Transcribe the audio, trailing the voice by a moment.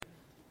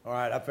All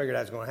right, I figured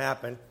that was going to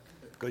happen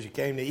because you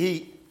came to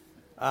eat.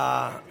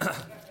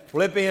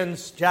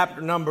 Philippians chapter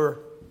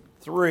number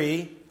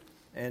 3,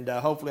 and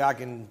hopefully I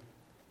can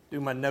do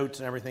my notes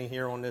and everything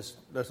here on this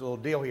little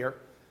deal here.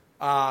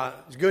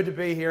 It's good to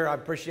be here. I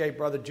appreciate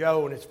Brother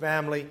Joe and his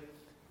family,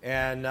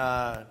 and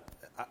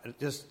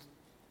just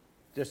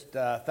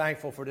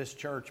thankful for this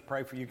church.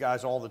 Pray for you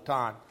guys all the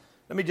time.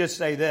 Let me just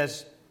say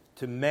this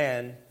to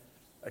men.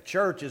 A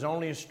church is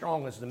only as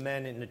strong as the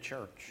men in the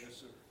church. Yes,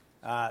 sir.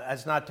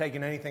 That's not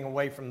taking anything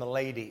away from the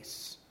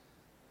ladies.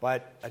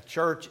 But a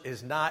church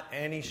is not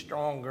any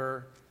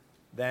stronger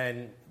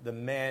than the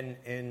men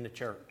in the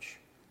church.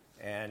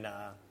 And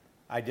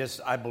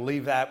I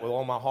believe that with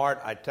all my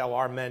heart. I tell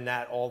our men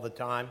that all the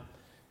time.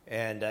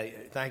 And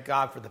thank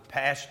God for the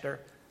pastor.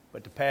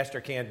 But the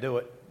pastor can't do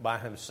it by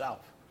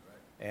himself.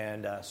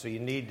 And so you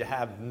need to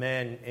have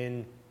men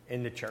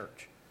in the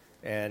church.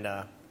 And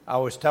I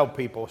always tell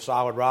people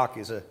Solid Rock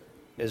is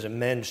a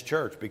men's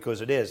church because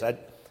it is.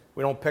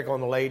 We don't pick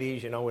on the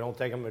ladies, we don't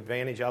take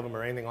advantage of them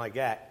or anything like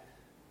that.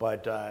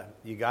 But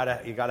you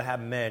gotta have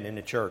men in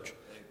the church.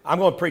 I'm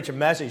going to preach a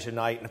message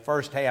tonight. In the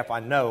first half,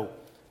 I know,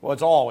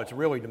 it's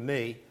really to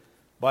me.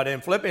 But in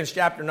Philippians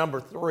chapter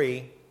number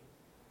 3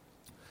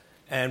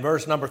 and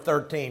verse number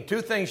 13,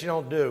 two things you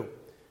don't do.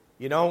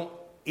 You don't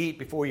eat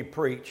before you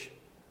preach,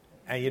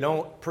 and you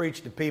don't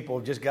preach to people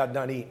who just got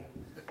done eating.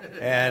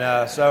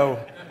 And so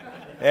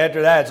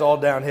after that, it's all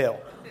downhill.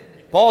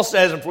 Paul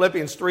says in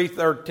Philippians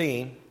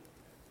 3:13,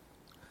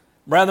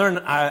 brethren,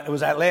 it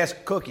was that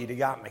last cookie that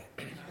got me.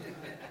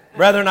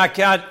 Brethren, I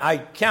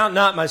count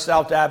not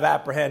myself to have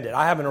apprehended.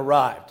 I haven't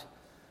arrived.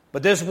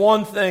 But this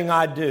one thing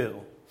I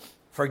do,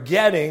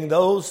 forgetting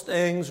those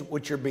things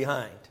which are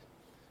behind,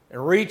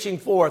 and reaching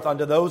forth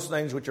unto those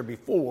things which are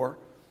before,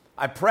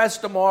 I press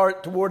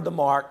toward the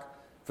mark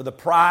for the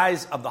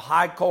prize of the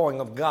high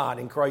calling of God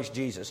in Christ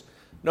Jesus.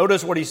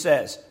 Notice what he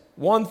says.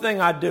 One thing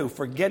I do,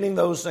 forgetting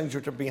those things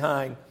which are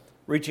behind,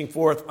 reaching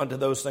forth unto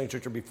those things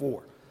which are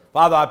before.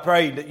 Father, I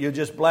pray that you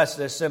just bless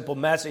this simple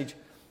message.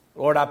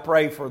 Lord, I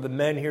pray for the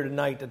men here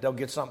tonight that they'll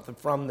get something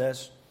from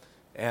this.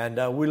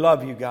 And we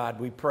love you, God.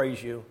 We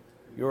praise you.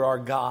 You're our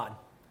God.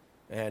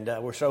 And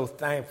we're so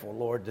thankful,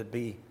 Lord, to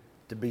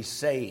be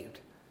saved.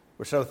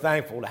 We're so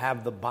thankful to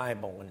have the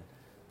Bible. And,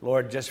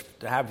 Lord, just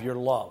to have your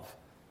love.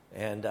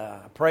 And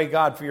I pray,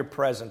 God, for your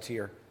presence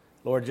here.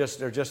 Lord, there's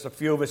just a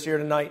few of us here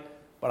tonight.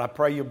 But I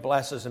pray you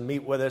bless us and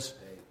meet with us.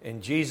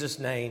 In Jesus'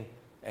 name,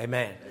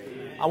 amen.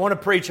 I want to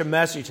preach a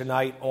message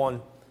tonight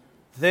on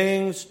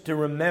things to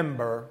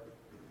remember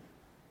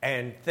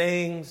and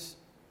things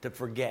to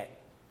forget.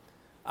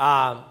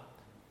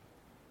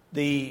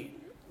 The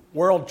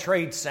World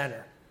Trade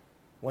Center,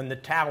 when the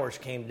towers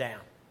came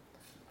down,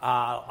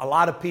 a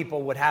lot of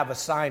people would have a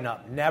sign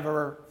up,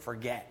 never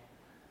forget.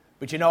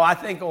 But I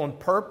think on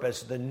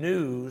purpose, the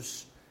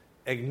news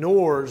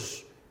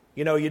ignores,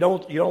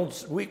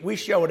 we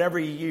show it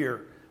every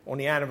year on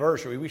the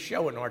anniversary. We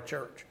show it in our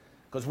church.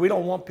 Because we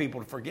don't want people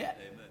to forget.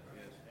 Amen.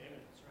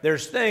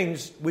 There's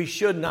things we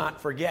should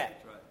not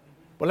forget.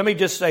 But let me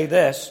just say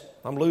this.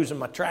 I'm losing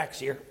my tracks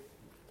here.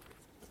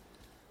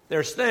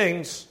 There's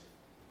things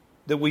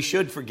that we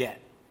should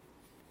forget.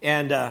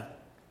 And I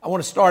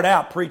want to start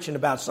out preaching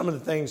about some of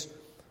the things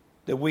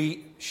that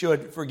we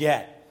should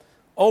forget.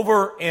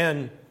 Over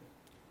in,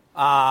 here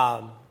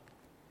I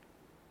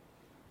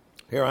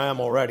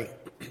am already,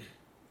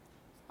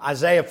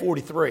 Isaiah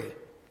 43.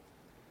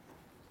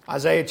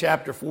 Isaiah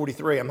chapter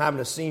 43. I'm having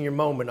a senior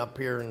moment up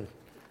here in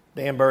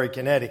Danbury,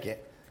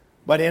 Connecticut.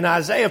 But in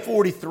Isaiah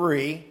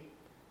 43,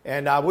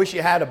 and I wish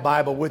you had a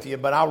Bible with you,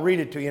 but I'll read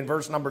it to you in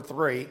verse number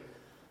 3.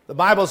 The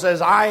Bible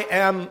says, I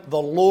am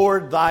the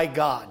Lord thy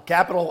God.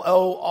 Capital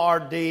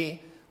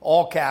O-R-D,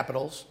 all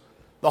capitals.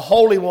 The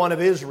Holy One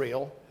of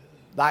Israel,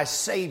 thy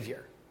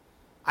Savior.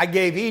 I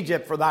gave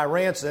Egypt for thy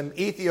ransom,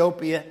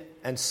 Ethiopia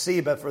and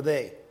Seba for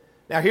thee.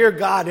 Now here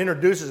God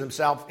introduces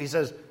himself. He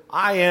says,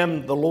 I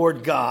am the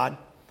Lord God.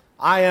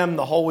 I am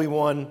the Holy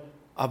One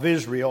of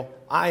Israel.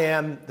 I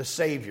am the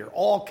Savior.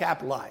 All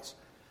capitalized.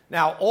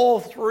 Now, all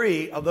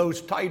three of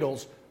those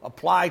titles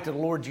apply to the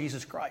Lord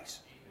Jesus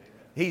Christ.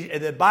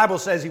 The Bible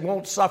says he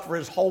won't suffer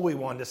his Holy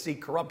One to see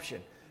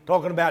corruption.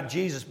 Talking about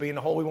Jesus being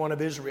the Holy One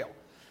of Israel.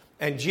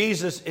 And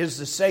Jesus is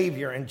the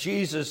Savior, and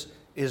Jesus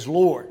is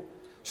Lord.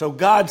 So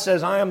God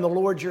says, I am the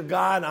Lord your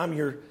God.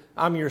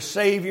 I'm your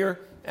Savior,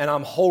 and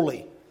I'm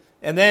holy.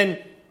 And then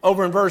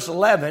over in verse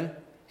 11,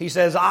 he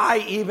says,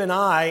 even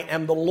I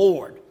am the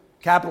Lord,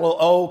 capital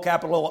O,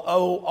 capital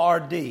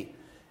O-R-D.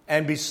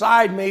 And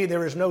beside me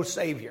there is no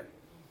Savior.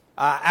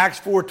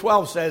 Acts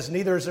 4:12 says,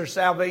 neither is there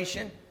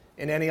salvation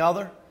in any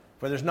other,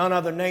 for there's none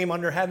other name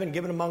under heaven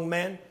given among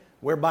men,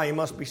 whereby you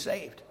must be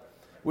saved.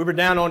 We were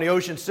down on the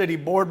Ocean City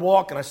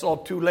boardwalk, and I saw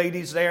two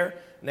ladies there,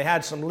 and they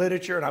had some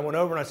literature, and I went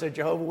over and I said,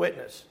 Jehovah's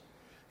Witness.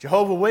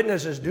 Jehovah's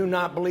Witnesses do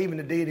not believe in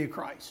the deity of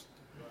Christ.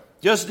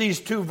 Just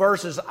these two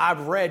verses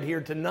I've read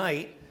here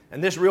tonight,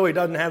 and this really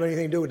doesn't have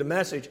anything to do with the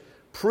message,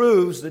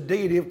 proves the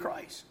deity of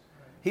Christ.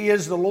 He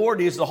is the Lord.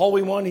 He is the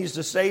Holy One. He's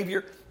the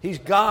Savior. He's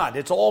God.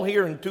 It's all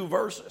here in two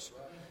verses.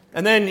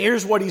 And then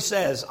here's what he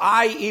says.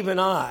 I, even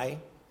I,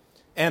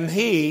 am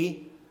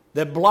he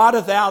that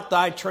blotteth out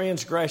thy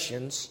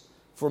transgressions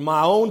for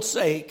my own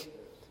sake,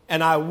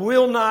 and I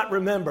will not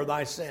remember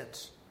thy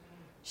sins.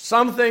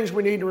 Some things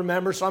we need to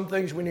remember, some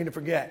things we need to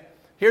forget.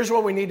 Here's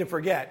what we need to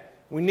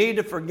forget. We need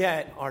to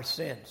forget our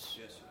sins.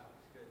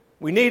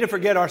 We need to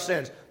forget our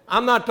sins.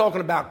 I'm not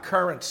talking about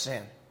current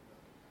sin.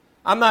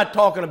 I'm not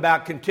talking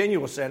about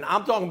continual sin.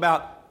 I'm talking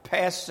about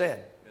past sin.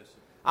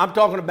 I'm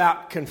talking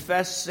about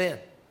confessed sin.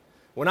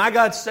 When I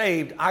got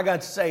saved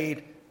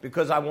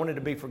because I wanted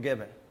to be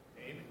forgiven.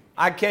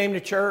 I came to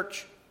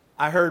church.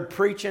 I heard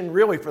preaching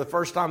really for the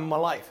first time in my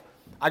life.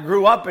 I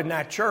grew up in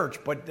that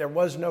church, but there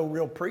was no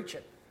real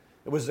preaching.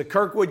 It was the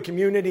Kirkwood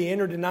Community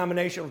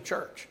Interdenominational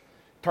Church.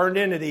 Turned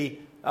into the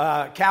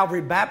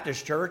Calvary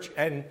Baptist Church,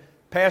 and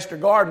Pastor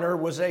Gardner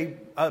was a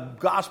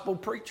gospel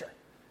preacher.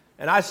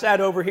 And I sat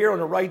over here on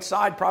the right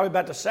side, probably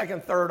about the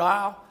second, third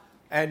aisle,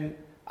 and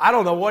I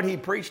don't know what he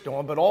preached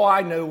on, but all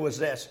I knew was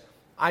this.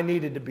 I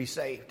needed to be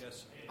saved.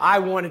 Yes. I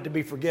wanted to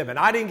be forgiven.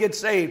 I didn't get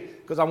saved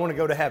because I want to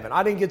go to heaven.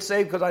 I didn't get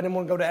saved because I didn't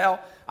want to go to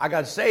hell. I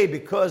got saved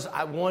because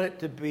I wanted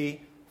to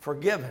be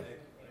forgiven.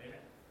 Amen.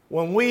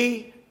 When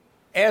we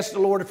ask the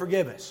Lord to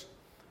forgive us,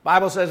 the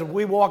Bible says if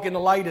we walk in the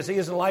light as he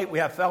is in the light, we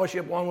have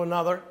fellowship one with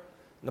another.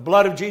 And the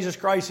blood of Jesus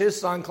Christ, his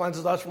Son,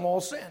 cleanses us from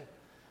all sin.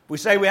 If we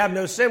say we have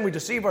no sin, we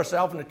deceive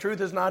ourselves and the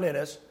truth is not in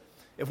us.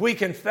 If we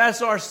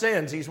confess our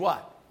sins, he's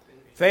what?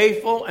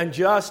 Faithful and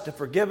just to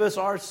forgive us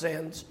our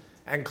sins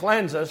and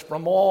cleanse us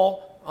from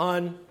all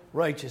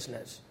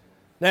unrighteousness.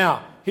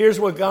 Now, here's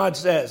what God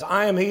says.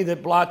 I am he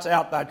that blots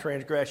out thy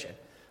transgression.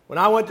 When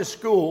I went to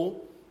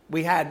school,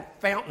 we had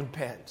fountain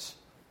pens.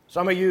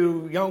 Some of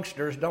you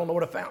youngsters don't know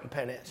what a fountain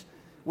pen is.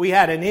 We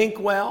had an ink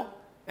well,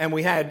 and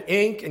we had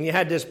ink, and you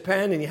had this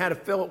pen, and you had to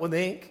fill it with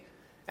ink,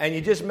 and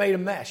you just made a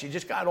mess. You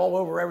just got all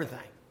over everything.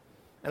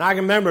 And I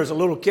can remember as a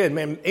little kid,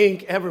 man,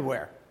 ink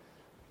everywhere.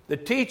 The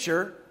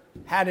teacher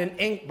had an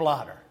ink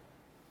blotter.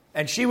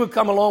 And she would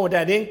come along with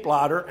that ink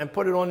blotter and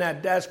put it on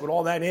that desk with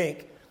all that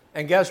ink.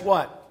 And guess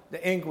what?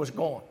 The ink was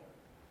gone.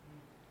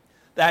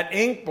 That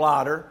ink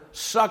blotter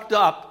sucked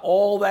up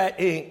all that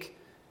ink.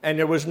 And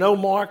there was no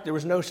mark, there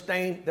was no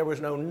stain, there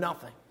was no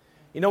nothing.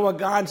 You know what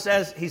God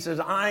says? He says,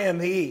 I am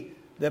he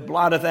that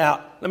blotteth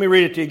out. Let me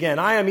read it to you again.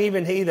 I am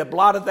even he that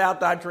blotteth out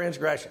thy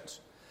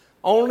transgressions.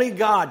 Only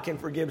God can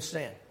forgive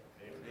sin.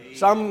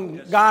 Some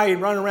guy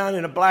running around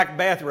in a black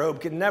bathrobe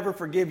can never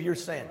forgive your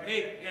sin.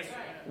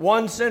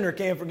 One sinner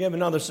can't forgive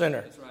another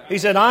sinner. He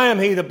said, I am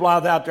he that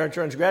blotteth out their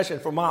transgression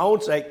for my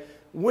own sake,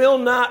 will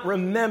not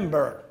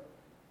remember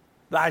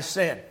thy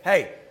sin.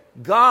 Hey,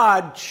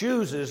 God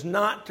chooses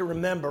not to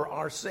remember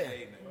our sin.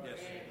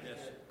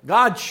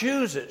 God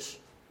chooses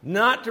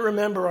not to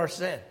remember our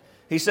sin.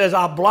 He says,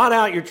 I'll blot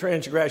out your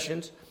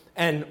transgressions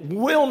and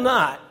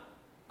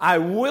I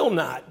will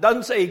not.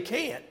 Doesn't say he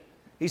can't.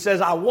 He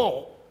says, I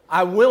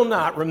will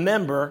not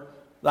remember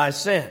thy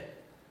sin.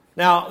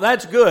 Now,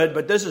 that's good,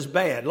 but this is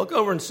bad. Look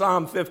over in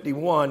Psalm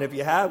 51 if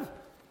you have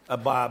a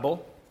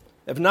Bible.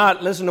 If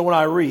not, listen to what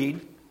I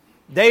read.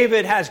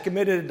 David has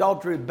committed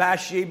adultery with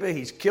Bathsheba.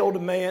 He's killed a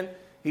man.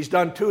 He's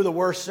done two of the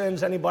worst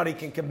sins anybody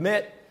can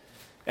commit.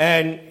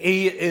 And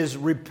he is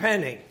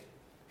repenting.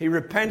 He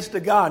repents to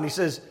God. And he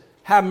says,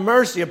 have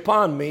mercy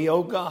upon me,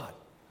 O God.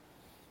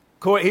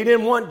 He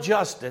didn't want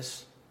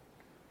justice.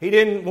 He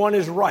didn't want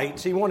his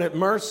rights. He wanted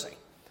mercy.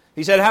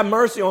 He said, have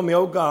mercy on me,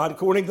 O God,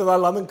 according to thy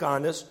loving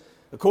kindness,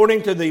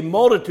 according to the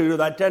multitude of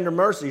thy tender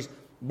mercies,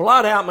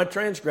 blot out my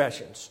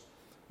transgressions.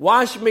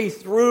 Wash me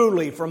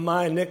thoroughly from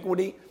my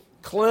iniquity.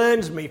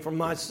 Cleanse me from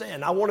my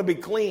sin. I want to be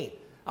clean.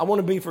 I want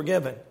to be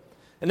forgiven.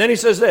 And then he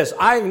says this,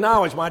 I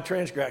acknowledge my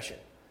transgression.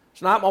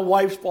 It's not my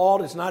wife's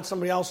fault. It's not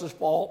somebody else's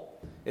fault.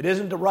 It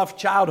isn't the rough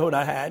childhood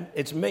I had.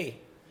 It's me.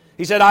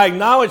 He said, I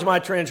acknowledge my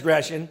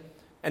transgression.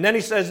 And then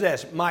he says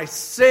this, my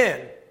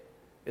sin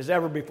is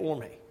ever before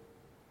me.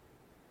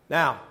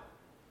 Now,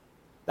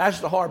 that's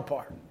the hard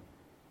part.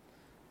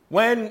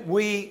 When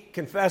we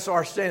confess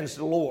our sins to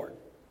the Lord,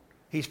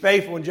 he's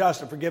faithful and just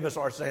to forgive us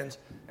our sins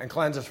and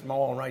cleanse us from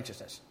all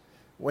unrighteousness.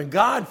 When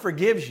God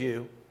forgives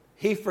you,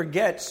 he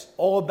forgets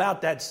all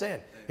about that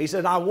sin. He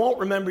said, I won't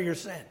remember your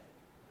sin.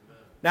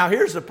 Now,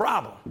 here's the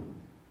problem.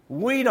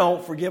 We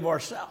don't forgive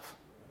ourselves.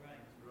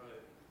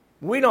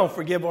 We don't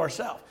forgive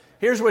ourselves.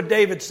 Here's what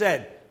David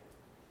said.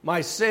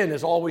 My sin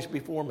is always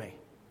before me.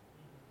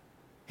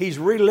 He's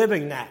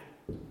reliving that.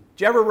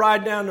 Did you ever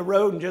ride down the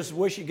road and just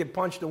wish you could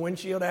punch the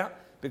windshield out?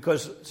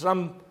 Because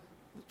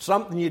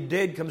something you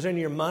did comes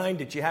into your mind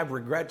that you have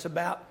regrets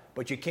about,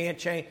 but you can't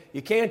change.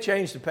 You can't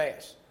change the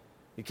past.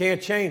 You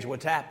can't change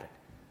what's happened.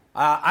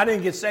 I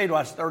didn't get saved until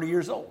I was 30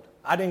 years old.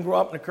 I didn't grow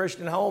up in a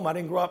Christian home. I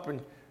didn't grow up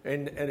in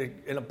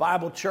a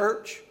Bible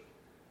church.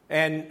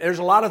 And there's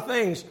a lot of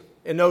things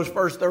in those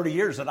first 30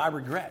 years that I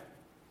regret.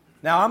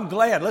 Now, I'm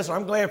glad. Listen,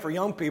 I'm glad for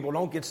young people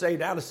don't get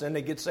saved out of sin.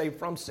 They get saved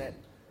from sin.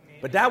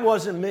 But that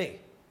wasn't me.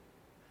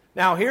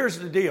 Now, here's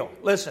the deal.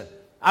 Listen.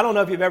 I don't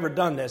know if you've ever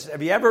done this.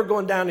 Have you ever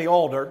gone down the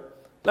altar?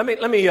 Let me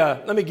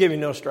give you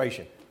an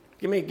illustration.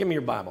 Give me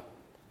your Bible.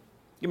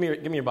 Give me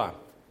your Bible.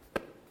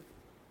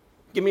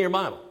 Give me your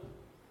Bible.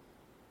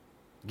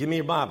 Give me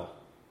your Bible.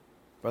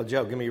 Brother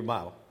Joe, give me your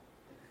Bible.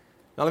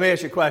 Now let me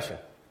ask you a question.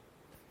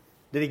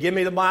 Did he give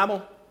me the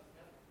Bible?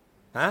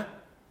 Huh?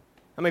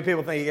 How many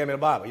people think he gave me the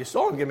Bible? You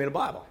saw him give me the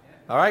Bible.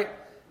 All right?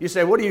 You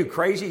say, what are you,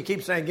 crazy? You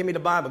keep saying, give me the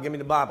Bible, give me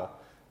the Bible.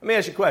 Let me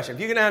ask you a question.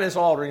 If you get down this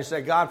altar and you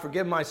say, God,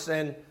 forgive my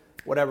sin,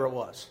 whatever it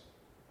was,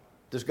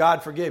 does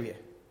God forgive you?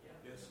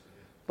 Yes.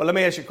 But let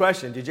me ask you a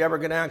question. Did you ever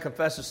go down and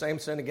confess the same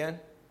sin again?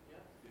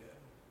 Yeah.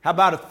 How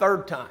about a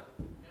third time?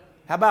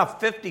 How about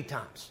 50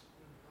 times?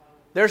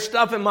 There's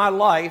stuff in my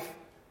life,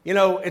 you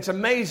know, it's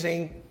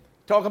amazing.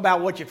 Talk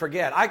about what you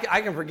forget. I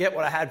can forget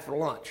what I had for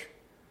lunch.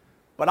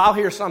 But I'll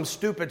hear some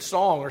stupid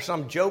song or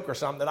some joke or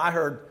something that I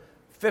heard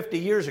 50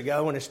 years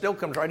ago, and it still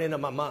comes right into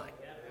my mind.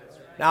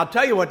 Now, I'll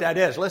tell you what that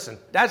is. Listen,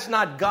 that's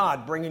not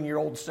God bringing your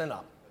old sin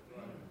up.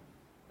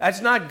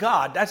 That's not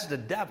God. That's the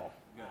devil.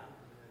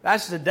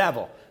 That's the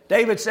devil.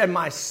 David said,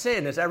 my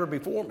sin is ever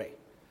before me.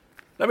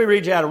 Let me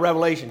read you out of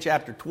Revelation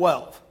chapter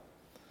 12.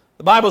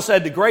 The Bible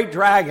said the great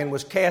dragon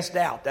was cast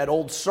out, that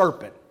old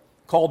serpent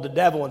called the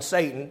devil and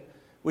Satan,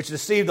 which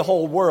deceived the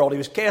whole world. He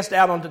was cast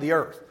out onto the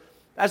earth.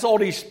 That's all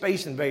these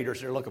space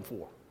invaders are looking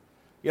for.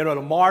 You know,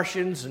 the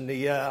Martians and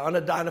the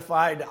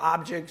unidentified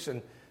objects,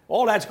 and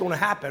all that's going to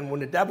happen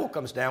when the devil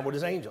comes down with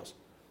his angels.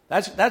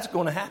 That's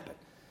going to happen.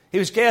 He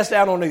was cast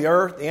out onto the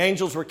earth. The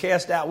angels were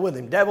cast out with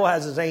him. The devil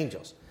has his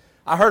angels.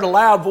 I heard a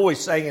loud voice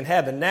saying in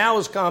heaven, now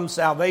has come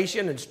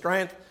salvation and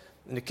strength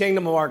in the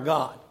kingdom of our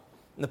God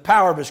and the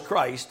power of his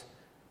Christ.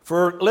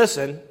 For,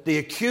 listen, the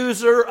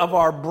accuser of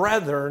our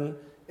brethren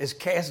is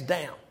cast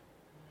down,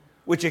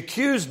 which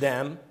accused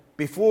them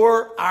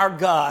before our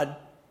God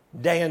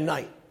day and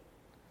night.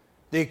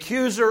 The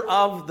accuser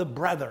of the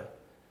brethren.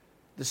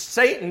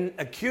 Satan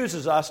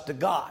accuses us to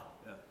God.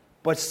 Yeah.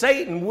 But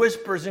Satan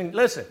whispers in,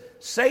 listen,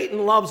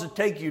 Satan loves to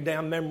take you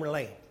down memory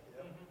lane.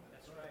 Yeah.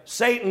 Right.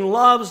 Satan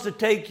loves to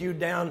take you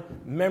down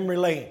memory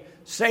lane.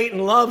 Satan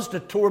loves to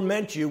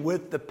torment you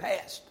with the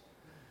past.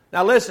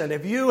 Now listen,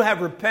 if you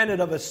have repented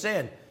of a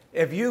sin,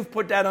 if you've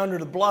put that under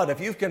the blood, if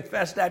you've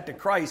confessed that to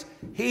Christ,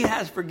 he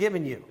has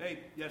forgiven you. Hey,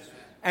 yes, sir.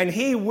 And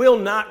he will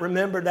not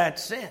remember that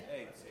sin.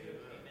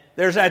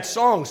 There's that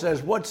song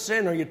says, what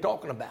sin are you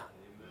talking about?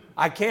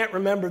 I can't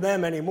remember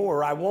them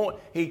anymore. I won't.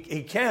 He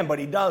can, but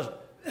he doesn't.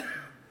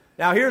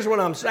 Now, here's what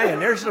I'm saying.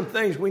 There's some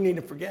things we need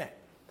to forget.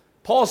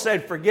 Paul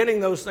said forgetting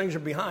those things are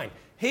behind.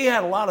 He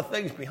had a lot of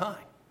things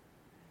behind.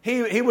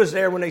 He was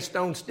there when they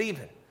stoned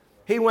Stephen.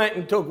 He went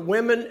and took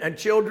women and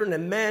children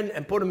and men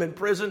and put them in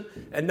prison,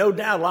 and no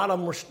doubt a lot of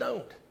them were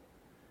stoned.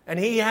 And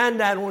he had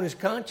that on his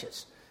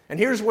conscience. And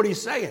here's what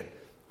he's saying.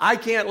 I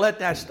can't let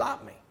that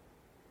stop me.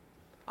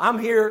 I'm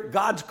here.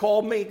 God's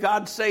called me.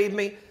 God saved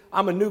me.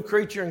 I'm a new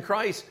creature in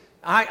Christ.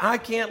 I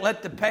can't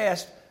let the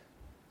past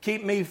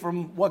keep me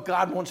from what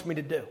God wants me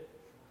to do.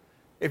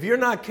 If you're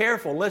not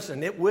careful,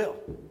 listen, it will.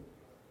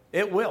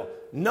 It will.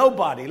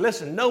 Nobody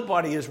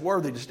is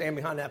worthy to stand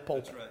behind that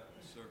pulpit. That's right.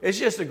 Yes, it's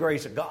just the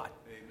grace of God.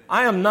 Amen.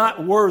 I am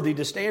not worthy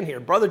to stand here.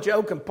 Brother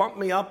Joe can pump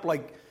me up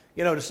like,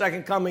 you know, the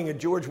second coming of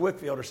George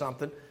Whitfield or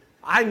something.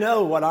 I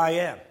know what I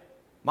am.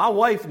 My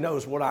wife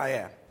knows what I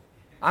am.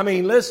 I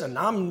mean, listen,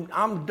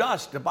 I'm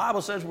dust. The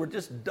Bible says we're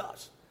just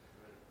dust.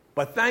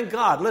 But thank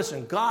God,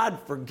 listen, God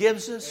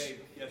forgives us,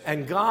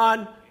 and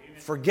God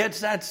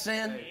forgets that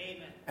sin.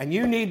 And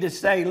you need to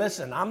say,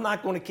 listen, I'm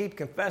not going to keep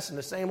confessing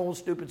the same old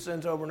stupid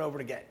sins over and over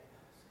again,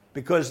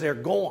 because they're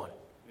gone.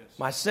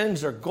 My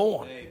sins are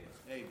gone.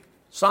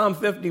 Psalm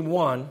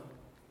 51.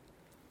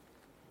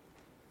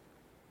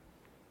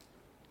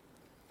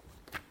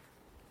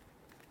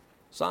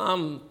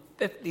 Psalm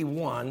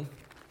 51.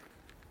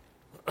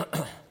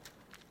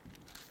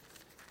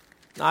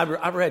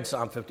 I've read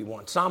Psalm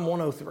 51. Psalm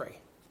 103.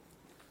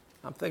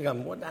 I'm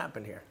thinking, what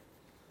happened here?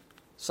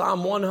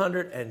 Psalm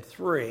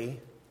 103.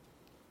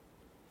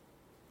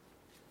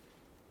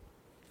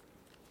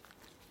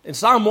 In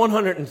Psalm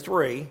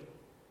 103,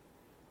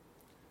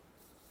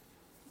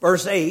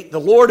 verse 8, the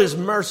Lord is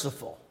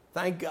merciful,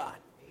 thank God,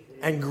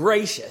 and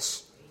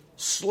gracious,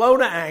 slow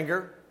to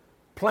anger,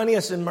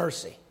 plenteous in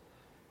mercy.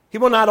 He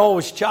will not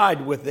always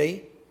chide with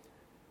thee,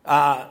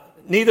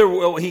 neither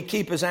will he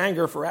keep his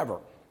anger forever.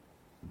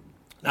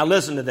 Now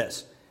listen to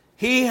this.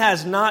 He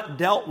has not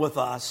dealt with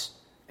us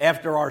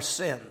after our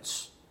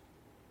sins,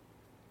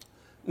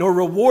 nor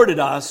rewarded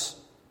us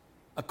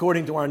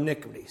according to our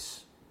iniquities.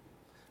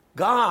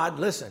 God,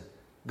 listen,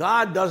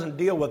 God doesn't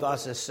deal with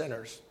us as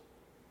sinners.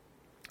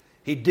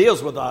 He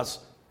deals with us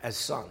as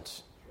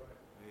sons.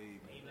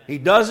 He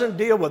doesn't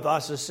deal with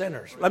us as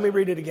sinners. Let me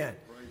read it again.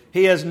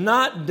 He has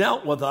not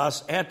dealt with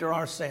us after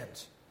our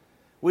sins.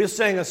 We'll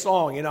sing a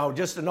song, you know,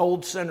 just an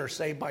old sinner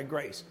saved by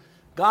grace.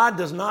 God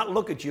does not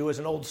look at you as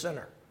an old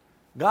sinner.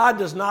 God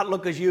does not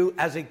look at you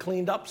as a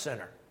cleaned up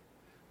sinner.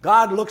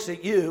 God looks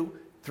at you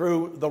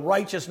through the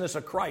righteousness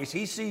of Christ.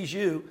 He sees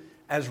you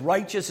as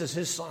righteous as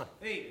his son.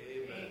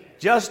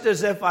 Just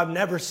as if I've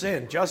never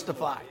sinned,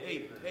 justified.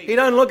 He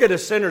doesn't look at a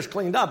sinner's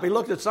cleaned up. He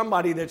looks at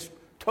somebody that's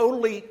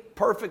totally,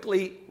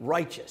 perfectly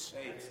righteous.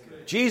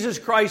 Jesus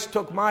Christ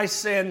took my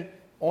sin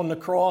on the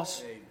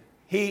cross.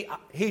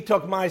 He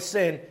took my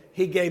sin.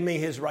 He gave me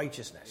his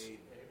righteousness.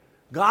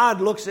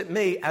 God looks at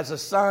me as a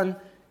son.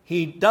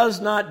 He does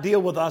not deal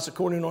with us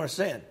according to our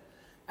sin.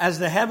 As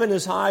the heaven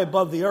is high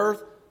above the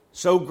earth,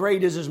 so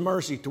great is his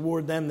mercy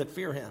toward them that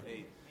fear him.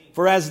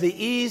 For as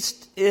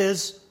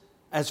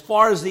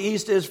far as the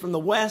east is from the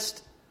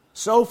west,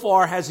 so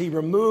far has he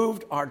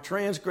removed our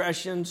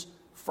transgressions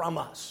from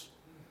us.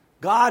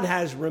 God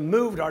has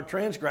removed our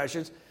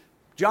transgressions.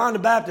 John the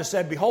Baptist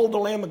said, behold the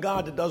Lamb of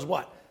God that does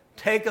what?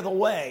 Taketh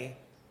away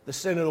the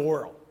sin of the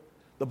world.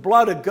 The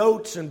blood of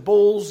goats and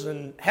bulls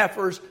and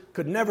heifers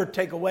could never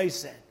take away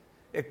sin.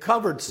 It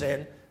covered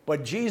sin,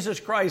 but Jesus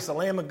Christ, the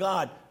Lamb of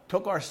God,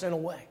 took our sin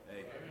away.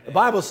 Amen. The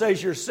Bible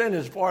says your sin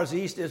is as far as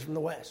the east is from the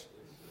west.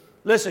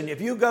 Listen,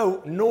 if you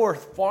go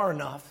north far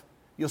enough,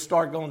 you'll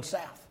start going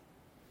south.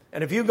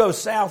 And if you go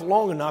south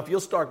long enough, you'll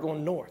start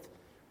going north.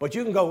 But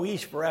you can go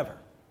east forever,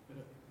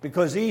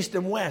 because east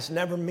and west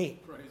never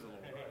meet.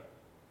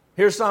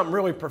 Here's something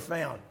really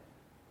profound.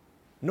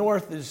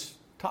 North is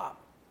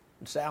top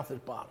and south is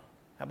bottom.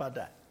 How about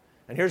that?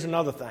 And here's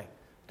another thing.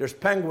 There's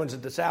penguins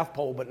at the South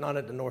Pole, but none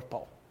at the North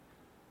Pole.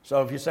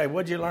 So if you say,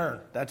 what'd you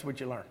learn? That's what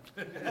you learned.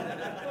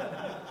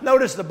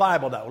 Notice the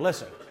Bible, though.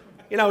 Listen.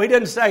 He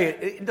didn't say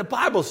it. The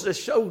Bible's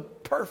just so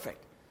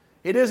perfect.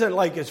 It isn't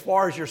like as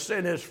far as your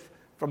sin is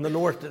from the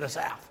north to the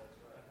south.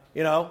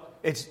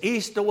 It's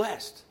east to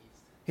west.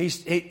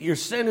 Your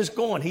sin is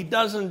gone. He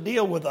doesn't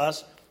deal with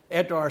us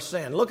after our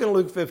sin. Look in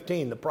Luke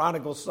 15, the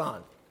prodigal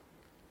son.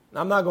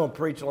 Now, I'm not going to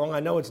preach long.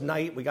 I know it's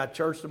night. We got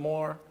church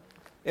tomorrow.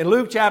 In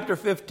Luke chapter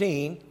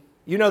 15,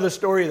 you know the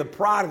story of the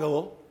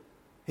prodigal.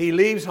 He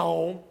leaves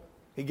home.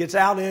 He gets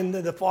out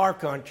into the far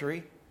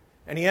country,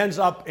 and he ends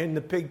up in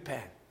the pig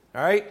pen.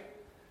 All right?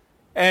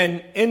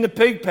 And in the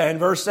pig pen,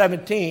 verse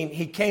 17,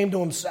 he came to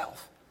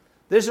himself.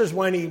 This is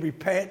when he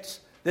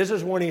repents. This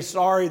is when he's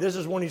sorry. This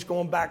is when he's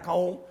going back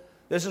home.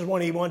 This is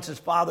when he wants his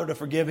father to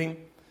forgive him.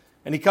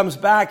 And he comes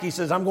back. He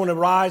says, I'm going to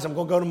rise. I'm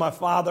going to go to my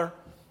father.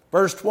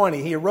 Verse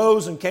 20, he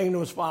arose and came to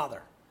his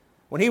father.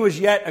 When he was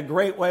yet a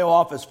great way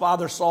off, his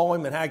father saw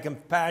him and had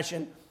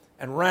compassion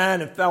and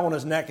ran and fell on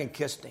his neck and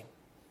kissed him.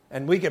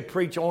 And we could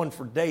preach on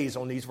for days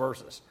on these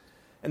verses.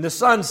 And the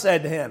son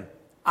said to him,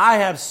 I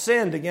have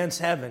sinned against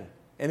heaven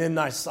and in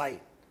thy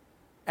sight,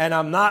 and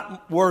I'm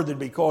not worthy to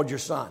be called your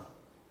son.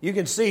 You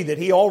can see that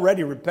he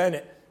already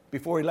repented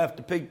before he left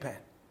the pig pen.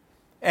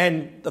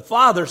 And the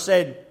father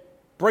said,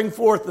 bring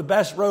forth the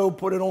best robe,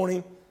 put it on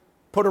him,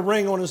 put a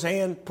ring on his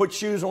hand, put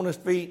shoes on his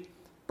feet,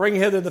 bring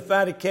hither the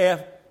fatted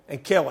calf,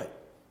 and kill it.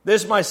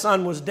 This my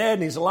son was dead,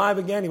 and he's alive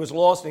again. He was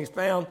lost, and he's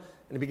found,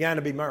 and he began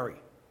to be merry.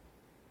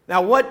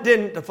 Now, what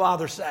didn't the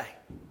father say?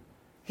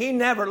 He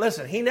never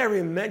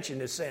even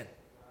mentioned his sin.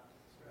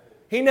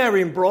 He never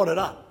even brought it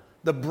up.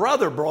 The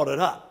brother brought it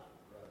up.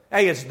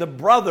 Hey, it's the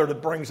brother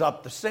that brings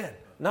up the sin,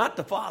 not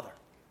the father.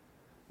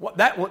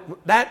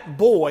 That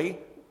boy,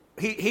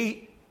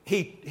 he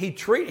didn't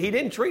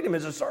treat him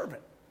as a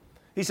servant.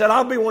 He said,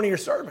 I'll be one of your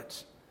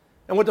servants.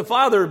 And what the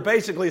father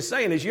basically is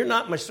saying is, you're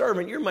not my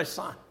servant, you're my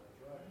son.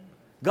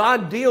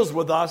 God deals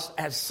with us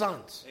as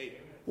sons.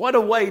 What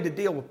a way to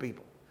deal with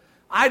people.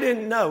 I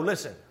didn't know.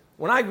 Listen,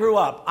 when I grew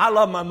up, I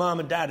loved my mom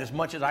and dad as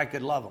much as I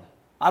could love them.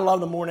 I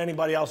loved them more than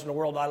anybody else in the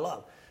world I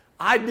love.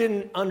 I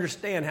didn't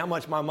understand how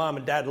much my mom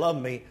and dad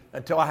loved me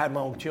until I had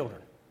my own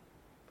children.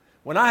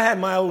 When I had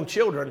my own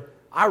children,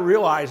 I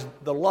realized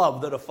the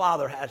love that a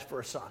father has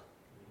for a son.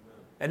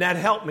 And that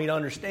helped me to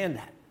understand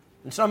that.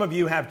 And some of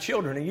you have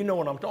children, and you know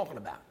what I'm talking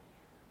about.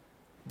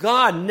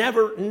 God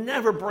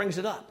never brings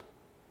it up.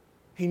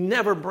 He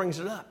never brings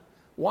it up.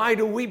 Why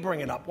do we bring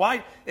it up?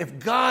 Why, if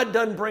God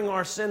doesn't bring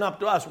our sin up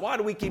to us, why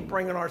do we keep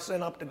bringing our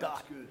sin up to God?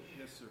 That's good.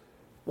 Yes, sir.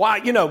 Why,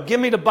 give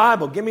me the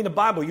Bible. Give me the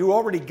Bible. You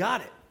already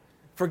got it.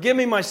 Forgive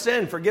me my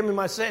sin. Forgive me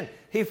my sin.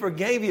 He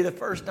forgave you the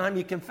first time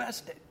you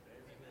confessed it.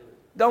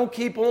 Don't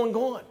keep on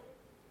going.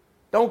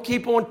 Don't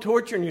keep on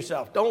torturing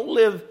yourself. Don't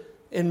live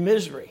in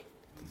misery.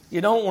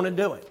 You don't want to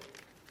do it.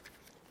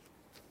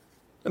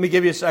 Let me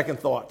give you a second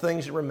thought.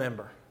 Things to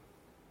remember.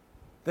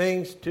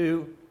 Things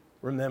to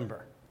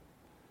remember.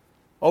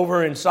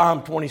 Over in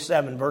Psalm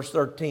 27, verse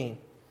 13,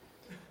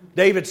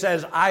 David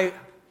says, I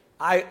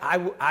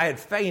had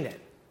fainted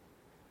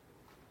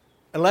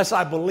unless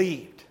I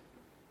believed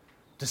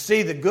to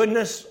see the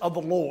goodness of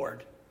the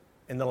Lord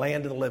in the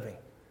land of the living.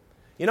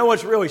 You know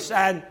what's really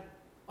sad?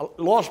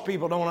 Lost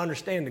people don't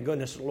understand the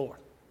goodness of the Lord.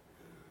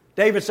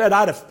 David said,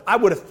 I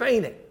would have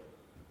fainted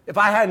if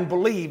I hadn't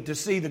believed to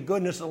see the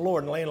goodness of the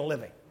Lord in the land of the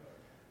living.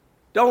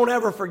 Don't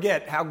ever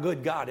forget how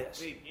good God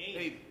is.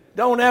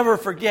 Don't ever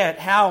forget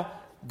how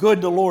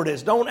good the Lord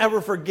is. Don't ever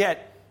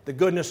forget the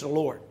goodness of the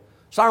Lord.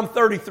 Psalm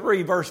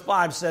 33, verse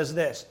 5 says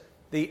this,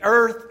 the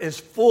earth is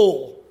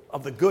full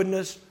of the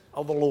goodness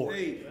of the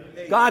Lord.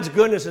 God's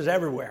goodness is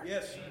everywhere.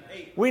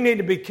 We need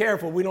to be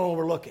careful we don't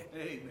overlook it.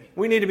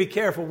 We need to be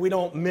careful we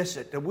don't miss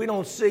it, that we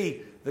don't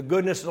see the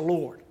goodness of the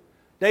Lord.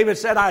 David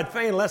said, I had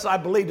fainted unless I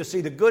believed to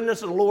see the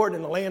goodness of the Lord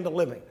in the land of the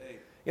living.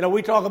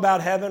 We talk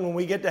about heaven. When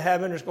we get to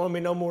heaven, there's going to be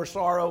no more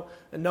sorrow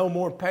and no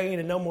more pain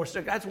and no more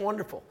sickness. That's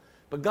wonderful.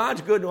 But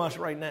God's good to us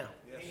right now.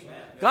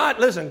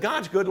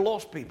 God's good to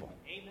lost people.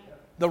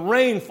 The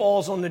rain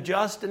falls on the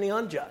just and the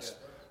unjust.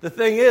 The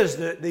thing is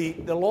that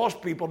the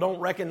lost people don't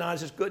recognize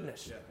His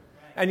goodness.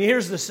 And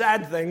here's the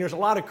sad thing. There's a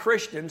lot of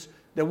Christians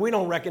that we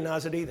don't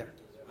recognize it either.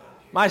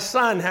 My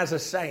son has a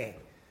saying.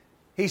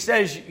 He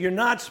says, you're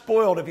not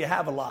spoiled if you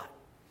have a lot.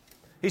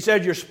 He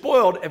said, you're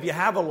spoiled if you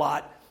have a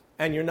lot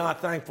and you're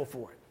not thankful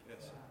for it.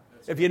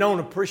 If you don't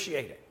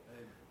appreciate it.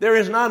 There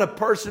is not a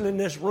person in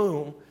this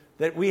room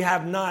that we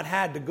have not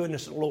had the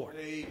goodness of the Lord.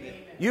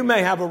 You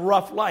may have a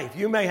rough life.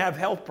 You may have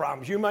health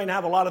problems. You may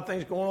have a lot of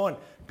things going on.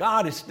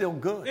 God is still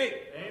good.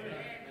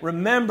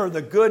 Remember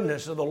the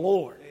goodness of the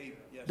Lord.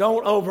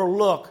 Don't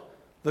overlook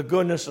the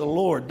goodness of the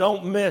Lord.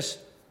 Don't miss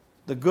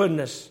the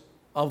goodness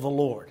of the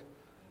Lord.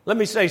 Let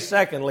me say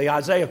secondly,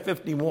 Isaiah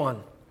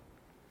 51.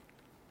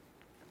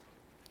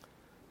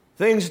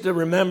 Things to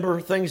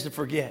remember, things to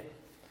forget.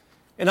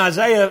 In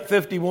Isaiah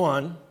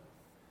 51,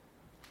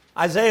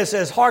 Isaiah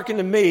says, hearken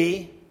to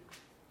me,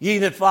 ye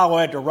that follow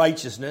after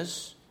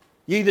righteousness,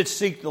 ye that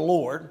seek the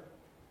Lord.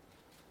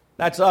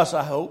 That's us,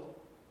 I hope.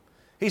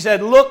 He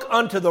said, look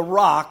unto the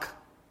rock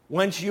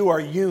whence you are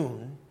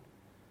hewn,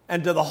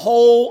 and to the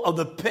hole of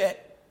the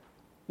pit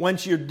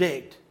whence you're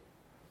digged.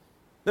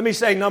 Let me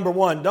say, number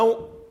one,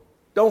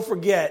 don't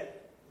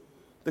forget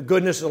the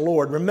goodness of the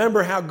Lord.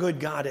 Remember how good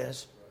God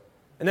is.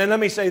 And then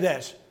let me say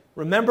this.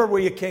 Remember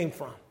where you came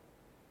from.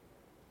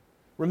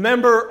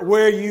 Remember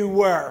where you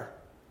were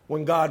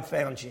when God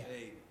found you.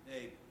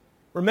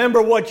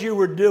 Remember what you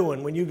were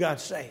doing when you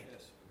got saved.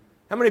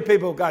 How many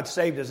people got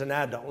saved as an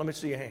adult? Let me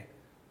see your hand.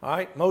 All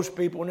right, most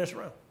people in this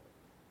room.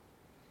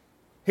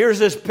 Here's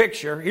this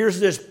picture. Here's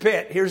this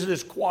pit. Here's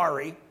this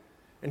quarry.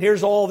 And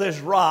here's all this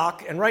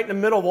rock. And right in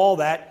the middle of all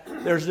that,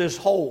 there's this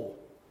hole.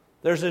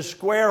 There's this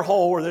square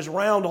hole or this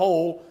round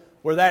hole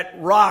where that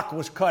rock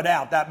was cut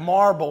out. That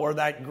marble or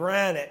that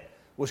granite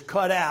was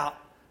cut out.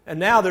 And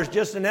now there's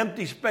just an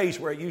empty space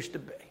where it used to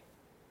be.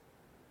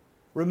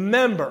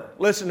 Remember,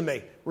 listen to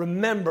me,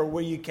 remember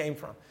where you came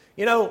from.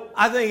 You know,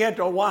 I think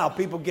after a while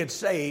people get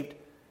saved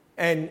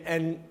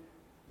and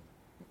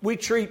we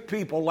treat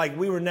people like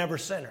we were never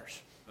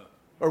sinners.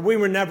 Or we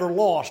were never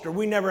lost, or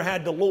we never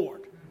had the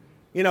Lord.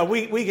 You know,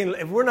 we can,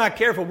 if we're not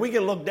careful, we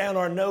can look down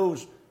our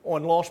nose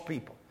on lost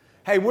people.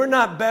 Hey, we're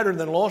not better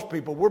than lost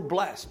people. We're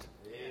blessed.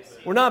 Yes.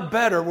 We're not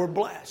better. We're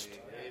blessed.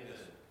 Amen.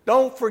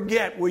 Don't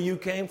forget where you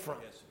came from.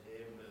 Yes.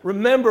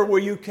 Remember where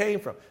you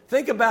came from.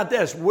 Think about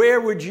this. Where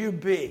would you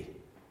be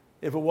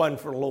if it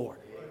wasn't for the Lord?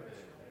 Amen.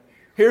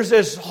 Here's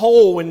this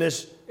hole in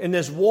this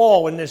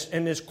wall, in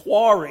this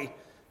quarry,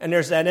 and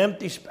there's that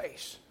empty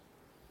space.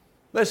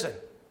 Listen.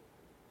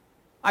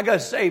 I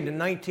got saved in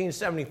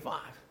 1975.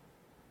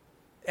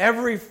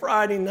 Every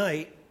Friday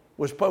night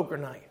was poker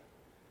night.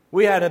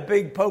 We had a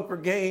big poker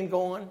game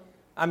going.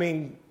 I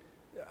mean,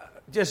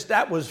 just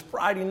that was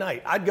Friday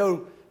night. I'd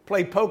go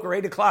play poker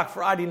 8 o'clock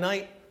Friday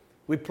night.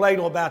 We'd play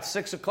till about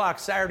 6 o'clock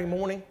Saturday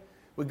morning.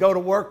 We'd go to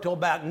work till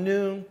about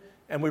noon,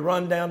 and we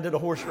run down to the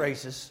horse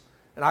races.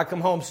 And I'd come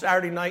home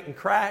Saturday night and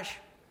crash.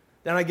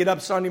 Then I'd get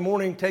up Sunday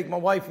morning, take my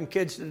wife and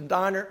kids to the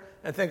diner,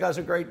 and think I was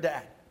a great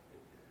dad.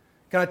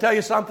 Can I tell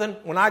you something?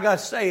 When I got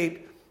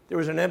saved, there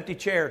was an empty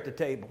chair at the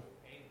table.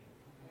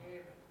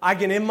 I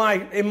can, in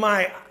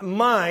my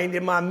mind,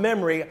 in my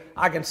memory,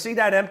 I can see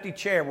that empty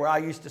chair where I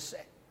used to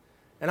sit.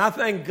 And I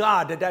thank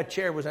God that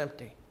chair was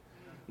empty.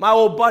 My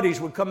old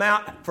buddies would come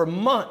out for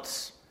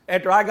months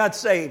after I got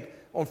saved.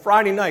 On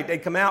Friday night,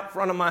 they'd come out in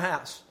front of my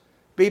house,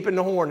 beeping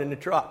the horn in the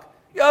truck.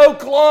 Yo,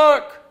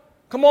 Clark,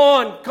 come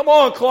on,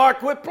 Clark,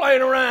 quit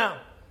playing around.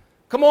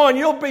 Come on,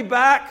 you'll be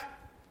back.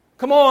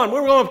 Come on,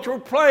 we're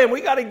playing.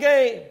 We got a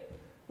game.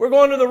 We're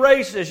going to the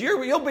races.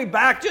 You'll be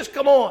back. Just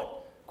come on.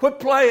 Quit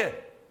playing.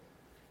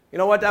 You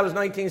know what? That was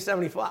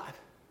 1975.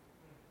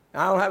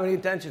 I don't have any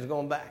intentions of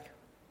going back.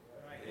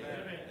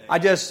 I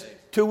just,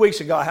 2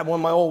 weeks ago, I had one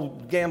of my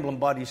old gambling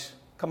buddies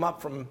come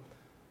up from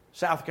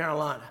South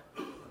Carolina.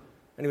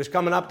 And he was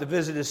coming up to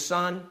visit his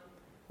son.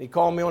 He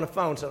called me on the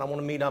phone and said, I want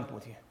to meet up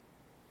with you.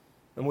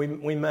 And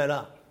we met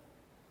up.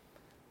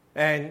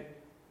 And,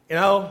 you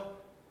know,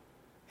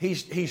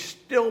 he's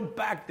still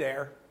back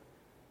there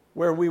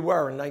where we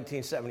were in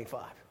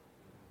 1975.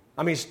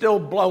 I mean, still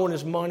blowing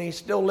his money,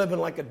 still living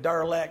like a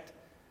derelict.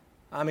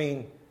 I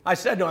mean, I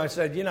said to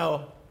him, you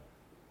know,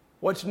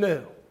 what's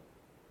new?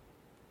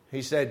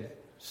 He said,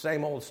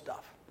 same old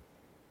stuff.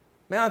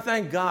 Man, I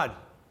thank God.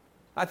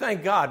 I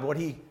thank God what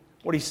he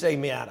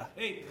saved me out of.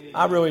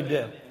 I really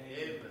did.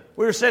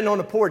 We were sitting on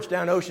the porch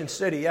down in Ocean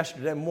City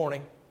yesterday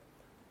morning,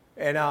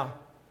 and there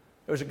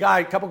was a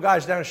couple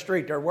guys down the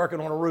street. They were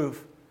working on a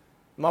roof.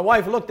 My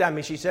wife looked at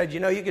me. She said, you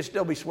know, you could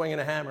still be swinging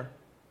a hammer.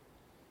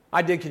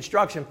 I did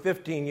construction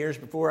 15 years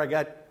before I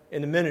got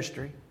in the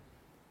ministry.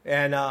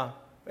 And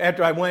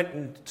after I went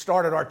and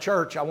started our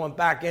church, I went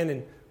back in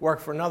and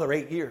worked for another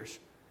 8 years.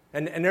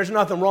 And there's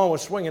nothing wrong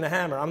with swinging a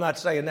hammer. I'm not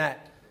saying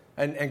that.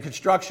 And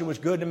construction was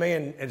good to me,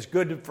 and it's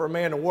good for a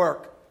man to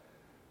work.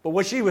 But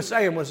what she was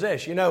saying was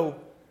this, you know,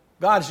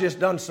 God's just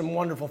done some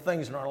wonderful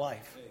things in our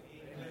life.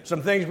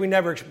 Some things we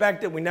never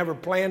expected, we never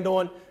planned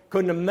on,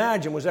 couldn't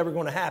imagine was ever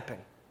going to happen.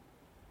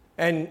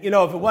 And, if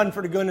it wasn't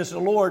for the goodness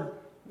of the Lord,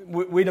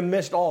 we'd have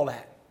missed all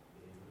that.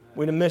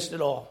 We'd have missed it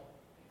all.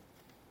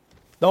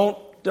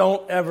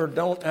 Don't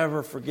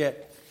ever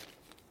forget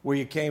where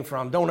you came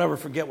from. Don't ever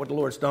forget what the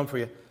Lord's done for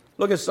you.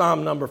 Look at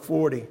Psalm number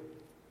 40.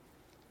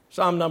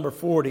 Psalm number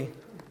 40.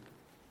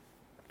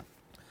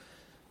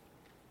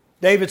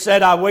 David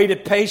said, I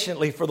waited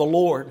patiently for the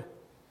Lord.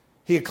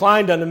 He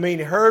inclined unto me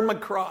and he heard my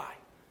cry.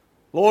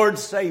 Lord,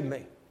 save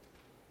me.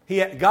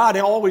 God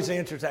always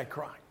answers that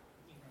cry.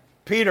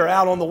 Peter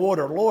out on the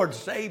water, Lord,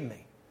 save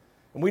me.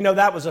 And we know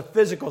that was a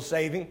physical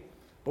saving.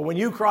 But when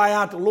you cry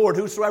out to the Lord,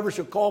 whosoever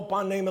shall call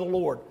upon the name of the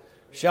Lord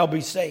shall be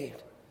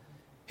saved.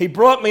 He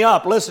brought me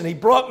up. Listen, he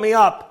brought me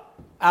up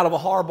out of a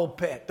horrible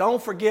pit.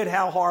 Don't forget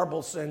how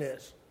horrible sin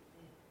is.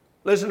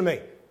 Listen to me.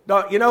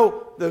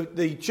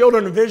 The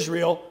children of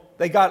Israel,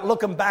 they got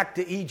looking back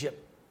to Egypt.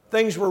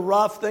 Things were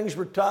rough. Things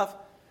were tough.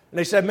 And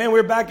they said, man,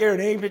 we were back here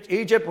in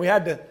Egypt. We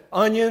had the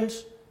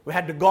onions. We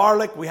had the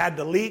garlic. We had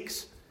the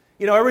leeks.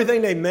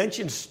 Everything they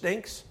mentioned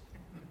stinks.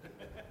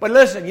 But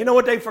listen, you know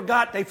what they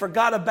forgot? They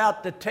forgot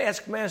about the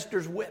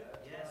taskmaster's whip.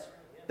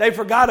 They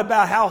forgot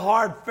about how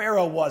hard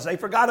Pharaoh was. They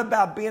forgot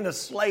about being a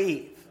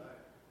slave.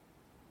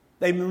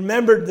 They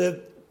remembered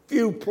the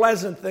few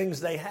pleasant things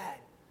they had.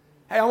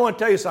 Hey, I want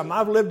to tell you something.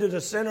 I've lived as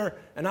a sinner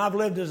and I've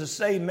lived as a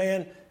saved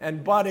man.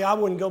 And buddy, I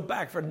wouldn't go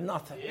back for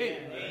nothing.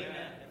 Amen.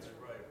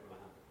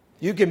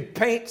 You can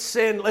paint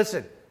sin.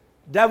 Listen,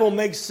 devil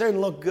makes sin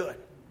look good.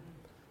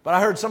 But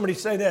I heard somebody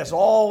say this.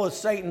 All of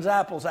Satan's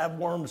apples have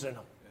worms in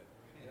them.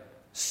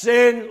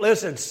 Sin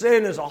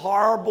is a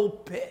horrible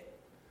pit.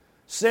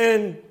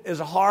 Sin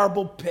is a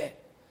horrible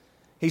pit.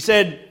 He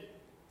said,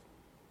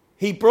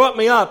 he brought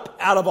me up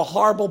out of a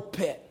horrible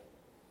pit,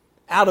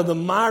 out of the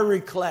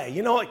miry clay.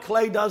 You know what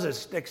clay does? It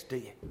sticks to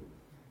you.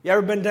 You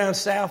ever been down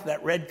south,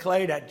 that red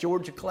clay, that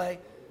Georgia clay?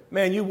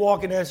 Man, you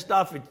walk in that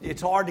stuff,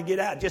 it's hard to get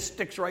out. It just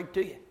sticks right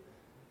to you.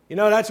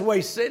 That's the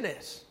way sin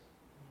is.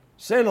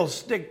 Sin will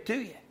stick to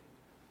you.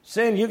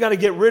 Sin, you got to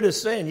get rid of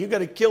sin. You got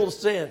to kill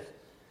sin.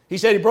 He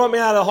said, he brought me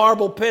out of a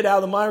horrible pit, out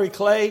of the miry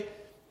clay.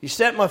 He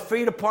set my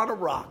feet upon a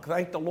rock.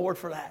 Thank the Lord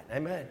for that.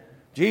 Amen.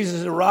 Jesus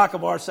is the rock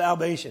of our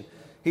salvation.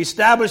 He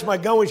established my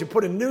goings and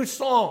put a new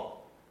song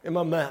in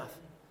my mouth.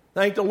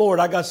 Thank the Lord,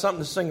 I got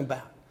something to sing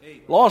about.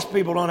 Lost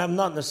people don't have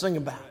nothing to sing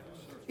about.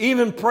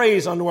 Even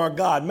praise unto our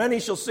God. Many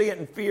shall see it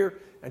and fear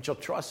and shall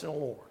trust in the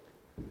Lord.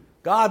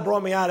 God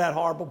brought me out of that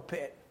horrible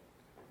pit.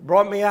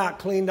 Brought me out,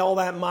 cleaned all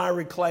that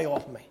miry clay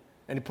off me.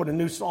 And he put a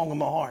new song in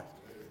my heart.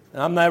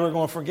 And I'm never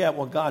going to forget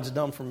what God's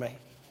done for me.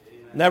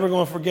 Never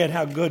going to forget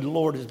how good the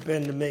Lord has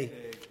been to me.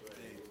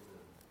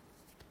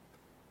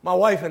 My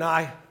wife and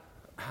I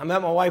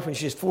met my wife when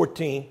she was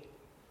 14.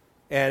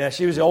 And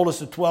she was the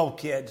oldest of 12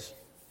 kids.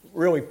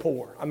 Really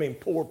poor. I mean,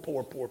 poor.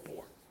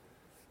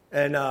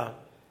 And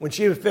when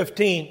she was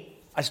 15,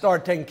 I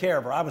started taking care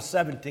of her. I was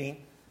 17.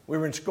 We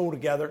were in school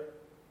together.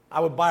 I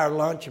would buy her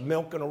lunch, a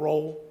milk and a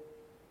roll.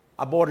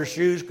 I bought her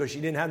shoes because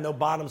she didn't have no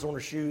bottoms on her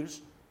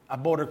shoes. I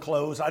bought her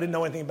clothes. I didn't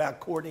know anything about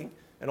courting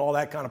and all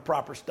that kind of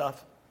proper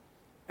stuff.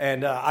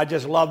 And I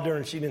just loved her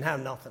and she didn't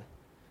have nothing.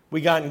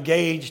 We got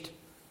engaged.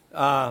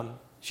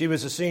 She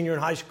was a senior in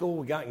high school.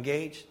 We got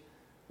engaged.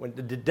 When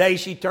the day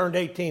she turned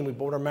 18, we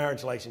bought her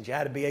marriage license. You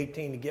had to be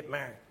 18 to get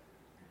married.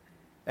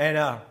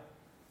 And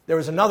there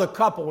was another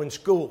couple in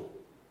school.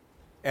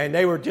 And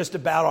they were just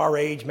about our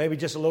age, maybe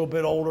just a little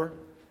bit older.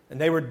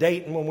 And they were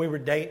dating when we were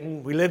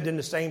dating. We lived in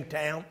the same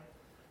town.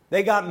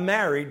 They got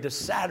married the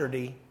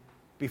Saturday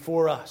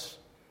before us.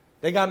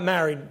 They got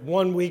married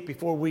 1 week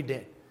before we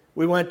did.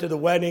 We went to the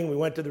wedding. We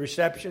went to the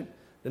reception.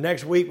 The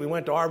next week, we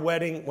went to our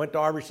wedding, went to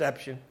our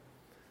reception.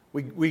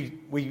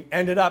 We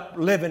ended up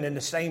living in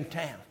the same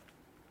town.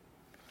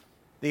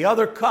 The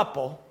other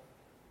couple,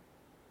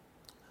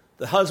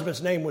 the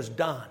husband's name was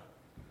Don.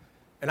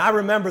 And I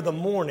remember the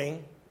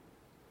morning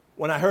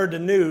when I heard the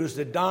news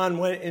that Don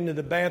went into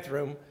the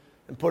bathroom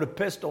and put a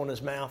pistol in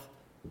his mouth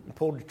and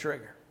pulled the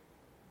trigger.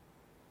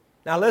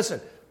 Now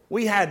listen,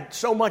 we had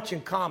so much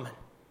in common.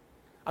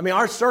 I mean,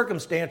 our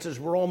circumstances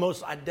were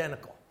almost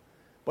identical.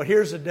 But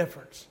here's the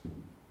difference.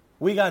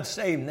 We got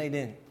saved and they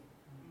didn't.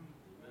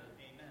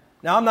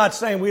 Now, I'm not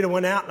saying we'd have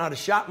went out and I'd have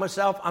shot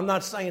myself. I'm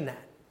not saying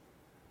that.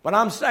 But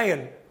I'm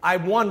saying I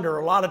wonder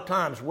a lot of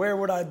times, where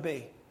would I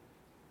be?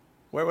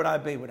 Where would I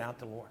be without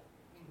the Lord?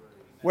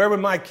 Where would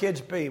my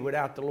kids be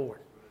without the Lord?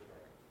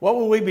 What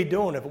would we be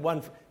doing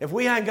if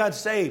we hadn't got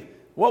saved?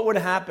 What would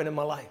have happened in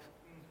my life?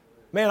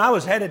 Man, I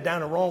was headed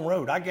down the wrong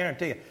road. I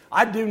guarantee you.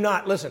 I do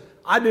not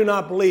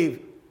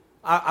believe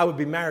I would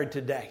be married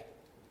today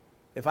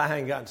if I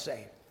hadn't gotten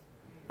saved.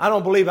 I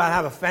don't believe I'd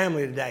have a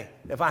family today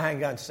if I hadn't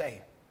gotten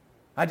saved.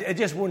 It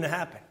just wouldn't have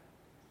happened.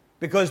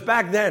 Because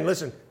back then,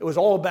 listen, it was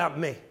all about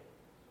me.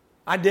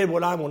 I did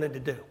what I wanted to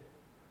do.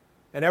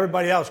 And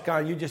everybody else,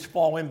 you just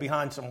fall in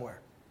behind somewhere.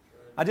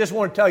 I just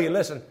want to tell you,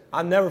 listen,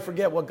 I'll never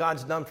forget what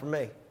God's done for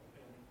me.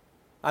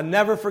 I'll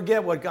never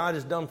forget what God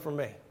has done for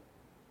me.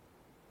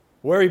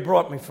 Where He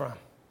brought me from.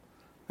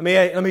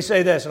 Let me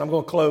say this, and I'm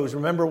going to close.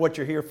 Remember what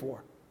you're here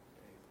for.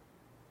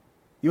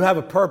 You have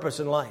a purpose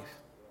in life.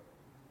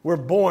 We're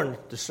born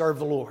to serve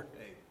the Lord.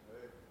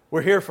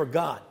 We're here for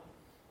God.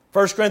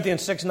 1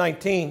 Corinthians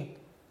 6:19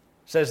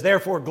 says,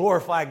 therefore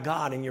glorify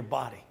God in your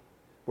body.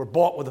 We're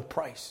bought with a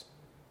price.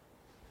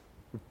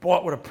 We're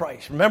bought with a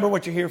price. Remember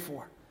what you're here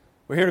for.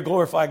 We're here to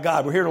glorify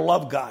God. We're here to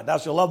love God. Thou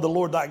shalt love the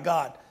Lord thy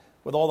God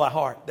with all thy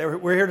heart.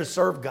 We're here to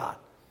serve God.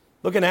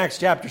 Look in Acts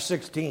chapter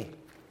 16.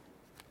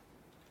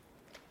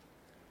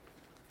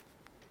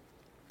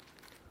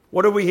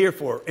 What are we here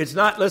for? It's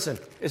not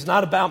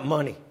about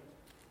money.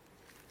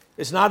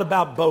 It's not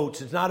about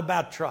boats. It's not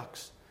about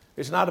trucks.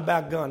 It's not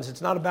about guns.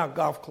 It's not about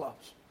golf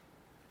clubs.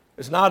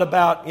 It's not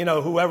about,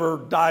 whoever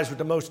dies with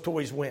the most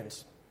toys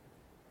wins.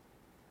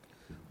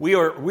 We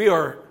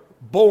are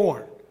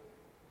born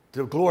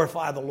to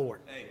glorify the Lord.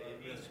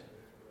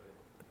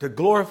 To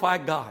glorify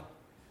God.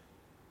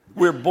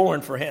 We're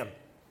born for Him.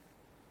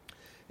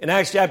 In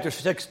Acts chapter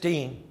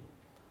 16,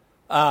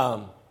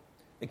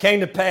 it came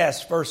to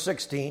pass, verse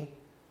 16,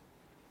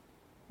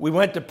 we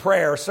went to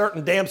prayer. A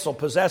certain damsel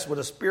possessed with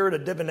a spirit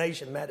of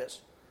divination met us,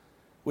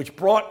 which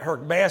brought her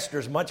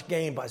masters much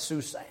gain by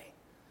soothsaying.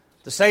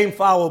 The same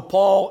followed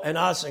Paul and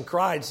us and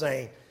cried,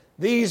 saying,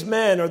 these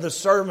men are the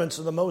servants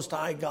of the Most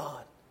High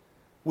God,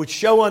 which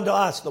show unto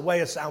us the way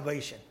of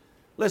salvation.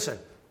 Listen,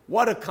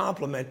 what a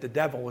compliment the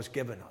devil has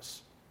given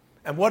us.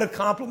 And what a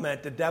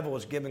compliment the devil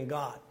has given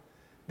God.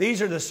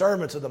 These are the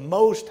servants of the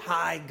Most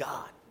High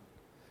God.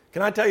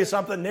 Can I tell you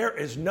something? There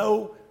is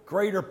no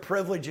greater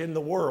privilege in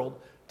the world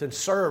to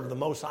serve the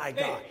Most High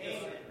God.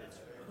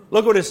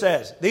 Look what it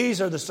says.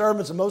 These are the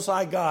servants of the Most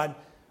High God,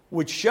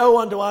 which show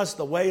unto us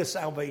the way of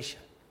salvation.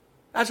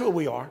 That's what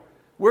we are.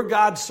 We're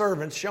God's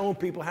servants showing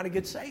people how to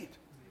get saved.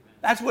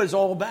 That's what it's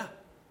all about.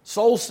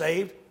 Souls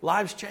saved,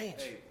 lives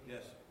changed.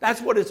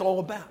 That's what it's all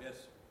about.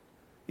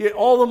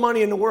 All the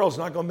money in the world is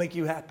not going to make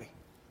you happy.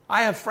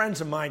 I have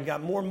friends of mine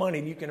got more money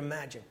than you can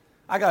imagine.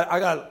 I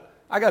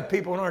got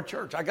people in our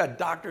church. I got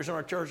doctors in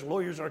our church,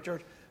 lawyers in our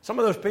church. Some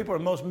of those people are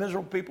the most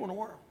miserable people in the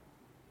world.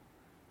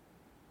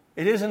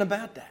 It isn't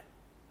about that.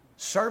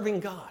 Serving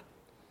God.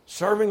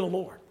 Serving the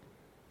Lord.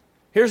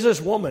 Here's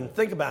this woman.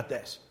 Think about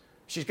this.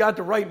 She's got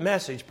the right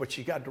message, but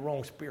she's got the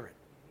wrong spirit.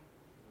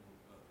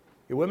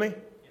 You with me?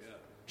 Yeah.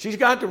 She's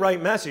got the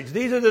right message.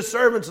 These are the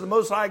servants of the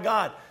Most High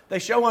God. They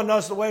show unto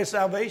us the way of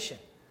salvation,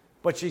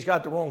 but she's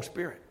got the wrong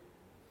spirit.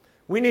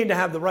 We need to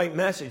have the right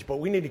message,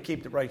 but we need to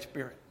keep the right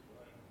spirit.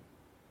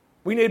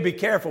 We need to be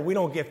careful we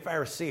don't get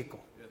pharisaical.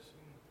 Yes.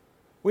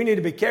 We need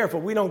to be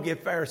careful we don't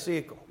get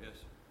pharisaical. Yes.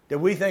 That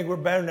we think we're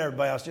better than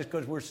everybody else just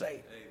because we're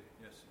saved.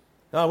 Yes.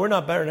 No, we're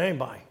not better than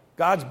anybody.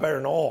 God's better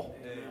than all.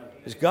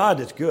 It's God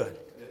that's good.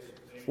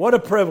 What a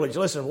privilege.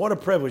 Listen, what a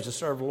privilege to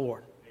serve the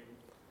Lord.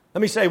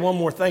 Let me say one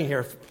more thing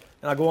here,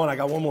 and I'll go on. I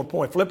got one more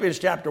point. Philippians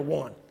chapter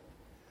 1.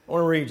 I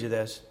want to read you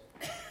this.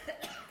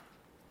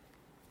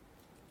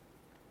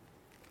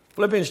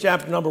 Philippians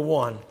chapter number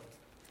 1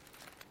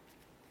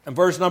 and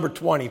verse number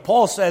 20.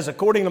 Paul says,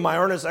 according to my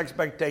earnest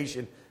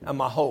expectation and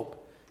my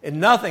hope, in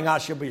nothing I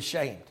shall be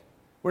ashamed.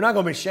 We're not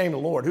going to be ashamed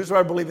of the Lord.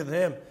 Whosoever believeth in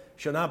Him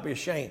shall not be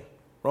ashamed.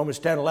 Romans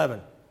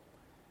 10:11.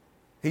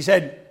 He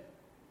said,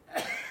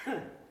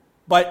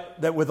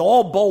 but that with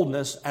all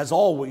boldness, as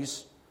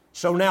always,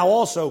 so now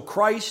also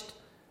Christ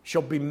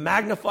shall be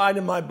magnified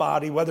in my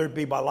body, whether it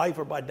be by life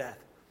or by death.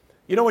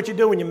 You know what you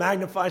do when you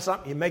magnify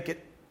something? You make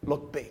it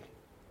look big.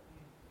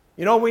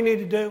 You know what we need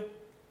to do?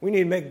 We need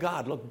to make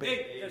God look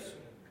big. Yes.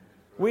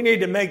 We need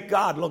to make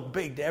God look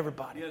big to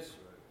everybody. Yes.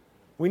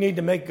 We need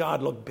to make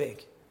God look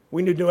big.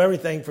 We need to do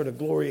everything for the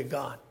glory of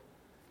God.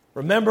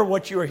 Remember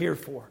what you are here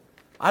for.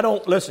 I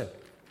don't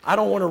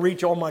want to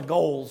reach all my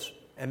goals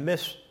and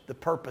miss the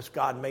purpose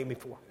God made me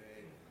for.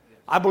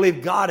 I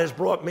believe God has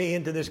brought me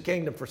into this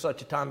kingdom for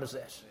such a time as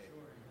this.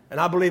 And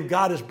I believe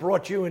God has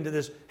brought you into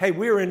this. Hey,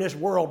 we're in this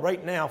world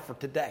right now for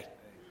today.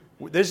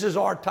 This is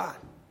our time.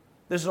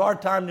 This is our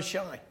time to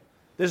shine.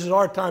 This is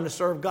our time to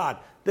serve God.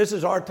 This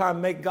is our time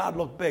to make God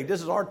look big.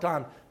 This is our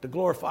time to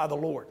glorify the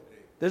Lord.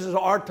 This is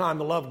our time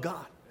to love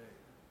God.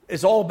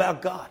 It's all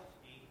about God.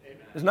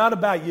 It's not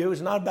about you.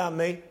 It's not about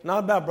me. It's not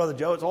about Brother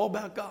Joe. It's all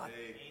about God.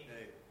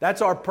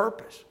 That's our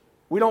purpose.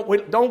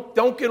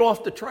 Don't get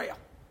off the trail.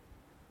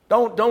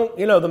 Don't,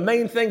 the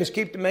main thing is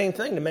keep the main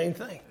thing the main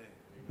thing.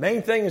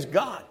 Main thing is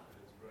God.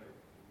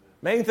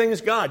 Main thing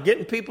is God.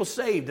 Getting people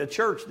saved, the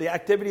church, the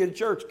activity of the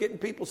church, getting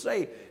people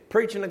saved,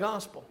 preaching the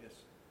gospel.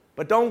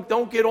 But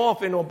don't get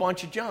off into a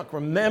bunch of junk.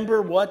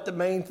 Remember what the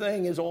main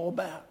thing is all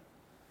about.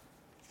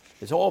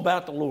 It's all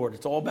about the Lord.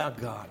 It's all about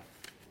God.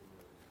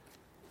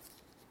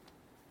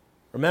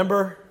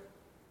 Remember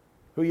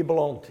who you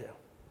belong to.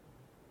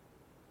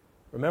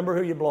 Remember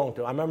who you belong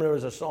to. I remember there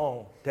was a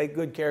song, take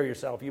good care of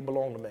yourself, you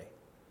belong to me.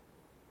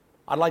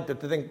 I'd like to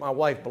think my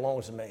wife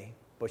belongs to me,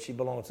 but she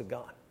belongs to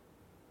God.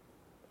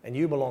 And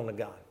you belong to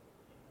God.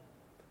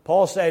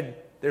 Paul said,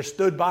 there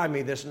stood by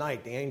me this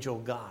night the angel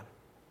of God,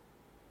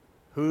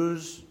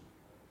 whose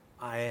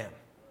I am.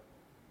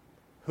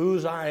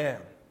 Whose I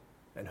am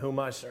and whom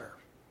I serve.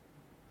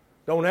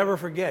 Don't ever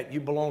forget you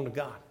belong to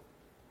God.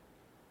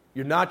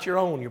 You're not your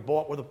own. You're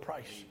bought with a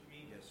price.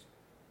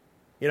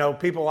 You know,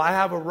 people, I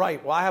have a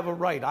right. Well, I have a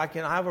right. I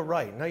have a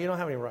right. No, you don't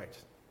have any rights.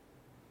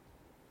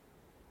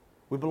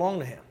 We belong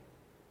to him.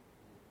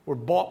 We're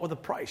bought with a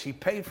price. He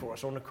paid for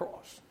us on the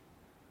cross.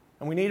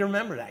 And we need to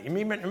remember that. You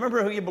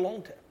remember who you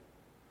belong to.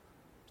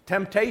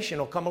 Temptation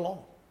will come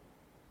along.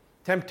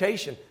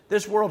 Temptation.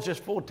 This world's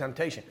just full of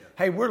temptation.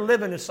 Hey, we're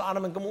living in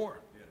Sodom and Gomorrah.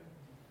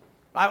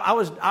 I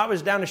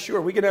was down the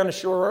shore. We get down the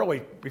shore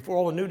early before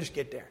all the nudists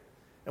get there.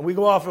 And we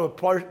go off to a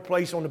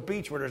place on the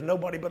beach where there's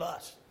nobody but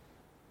us.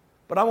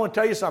 But I want to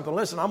tell you something.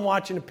 Listen, I'm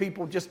watching the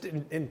people just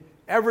in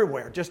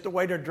everywhere, just the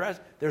way they're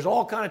dressed. There's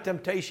all kind of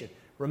temptation.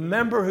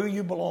 Remember who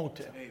you belong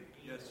to.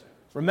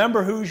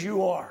 Remember whose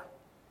you are.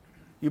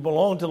 You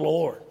belong to the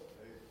Lord.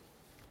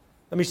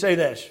 Let me say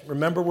this.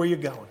 Remember where you're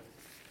going.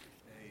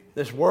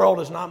 This world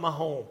is not my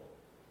home.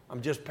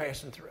 I'm just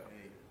passing through.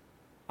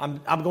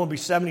 I'm going to be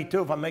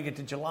 72 if I make it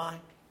to July.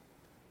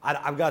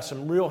 I've got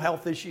some real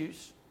health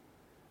issues.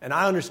 And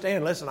I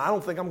understand, listen, I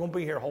don't think I'm going to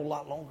be here a whole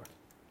lot longer.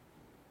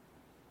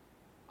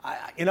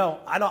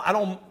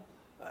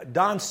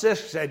 Don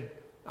Sisk said,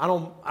 I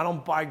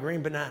don't buy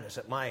green bananas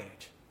at my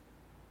age.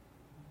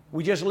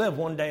 We just live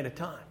one day at a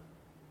time.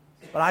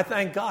 But I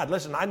thank God.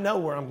 Listen, I know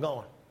where I'm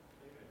going.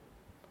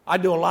 I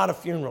do a lot of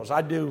funerals.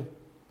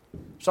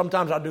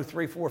 Sometimes I do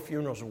 3-4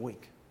 funerals a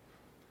week.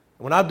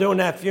 When I'm doing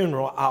that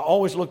funeral, I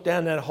always look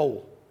down that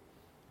hole.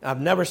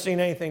 I've never seen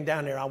anything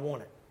down there I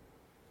wanted.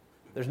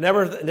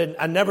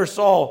 I never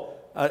saw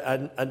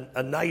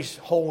a nice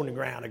hole in the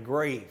ground, a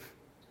grave.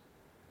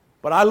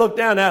 But I look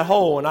down that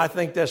hole and I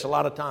think this a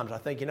lot of times. I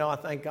think, I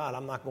thank God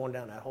I'm not going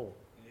down that hole.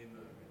 Amen.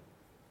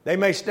 They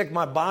may stick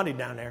my body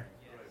down there,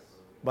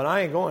 but I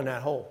ain't going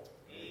that hole.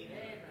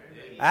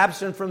 Amen.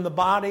 Absent from the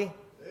body,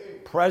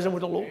 present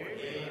with the Lord.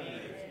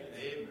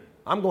 Amen.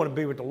 I'm going to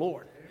be with the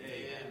Lord.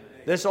 Amen.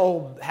 This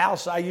old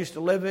house I used to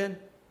live in,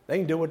 they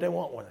can do what they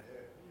want with it.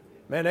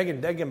 Man,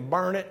 they can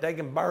burn it, they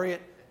can bury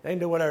it, they can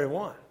do whatever they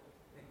want.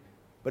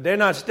 But they're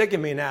not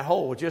sticking me in that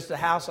hole. It's just the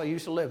house I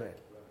used to live in.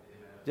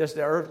 Just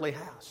the earthly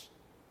house.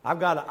 I've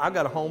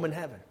got a home in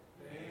heaven.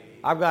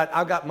 I've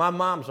got my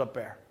mom's up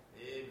there.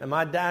 And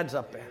my dad's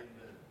up there.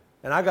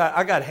 And I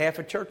got half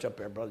a church up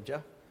there, Brother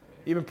Joe.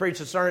 You've been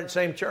preaching the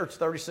same church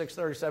 36,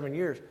 37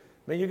 years.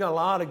 Man, you got a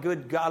lot of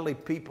good, godly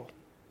people.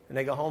 And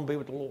they go home and be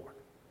with the Lord.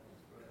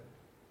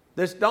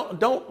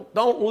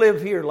 Don't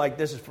live here like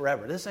this is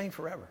forever. This ain't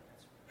forever.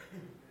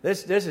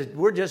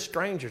 We're just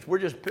strangers. We're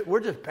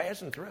just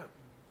passing through.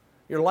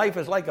 Your life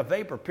is like a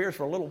vapor, appears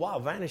for a little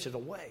while, vanishes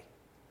away.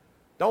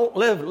 Don't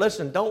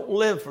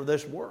live for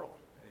this world.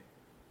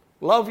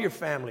 Love your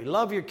family,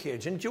 love your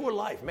kids, enjoy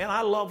life. Man,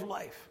 I love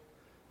life.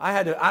 I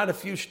had a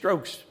few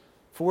strokes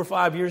 4 or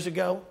 5 years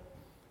ago.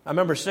 I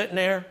remember sitting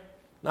there,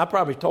 and I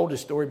probably told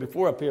this story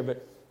before up here,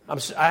 but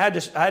I had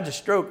the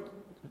stroke,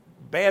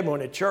 bad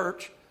one at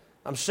church.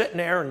 I'm sitting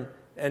there,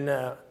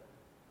 and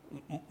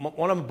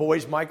one of the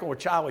boys, Michael or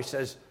Charlie,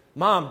 says,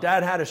 "Mom,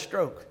 Dad had a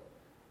stroke."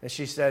 And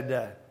she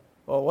said,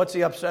 "Well, what's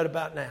he upset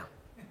about now?"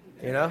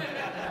 And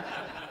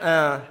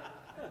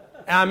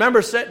I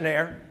remember sitting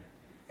there,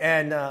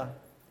 and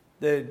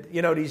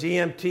these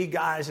EMT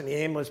guys and the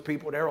ambulance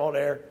people, they're all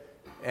there,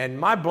 and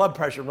my blood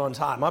pressure runs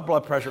high. My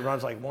blood pressure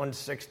runs like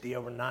 160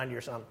 over 90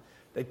 or something.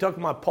 They took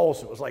my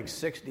pulse, it was like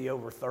 60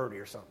 over 30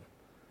 or something.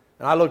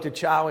 And I looked at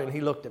Charlie, and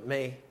he looked at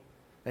me.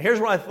 And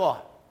here's what I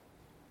thought.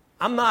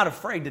 I'm not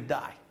afraid to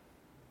die.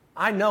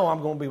 I know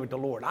I'm going to be with the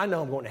Lord. I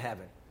know I'm going to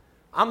heaven.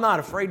 I'm not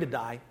afraid to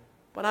die,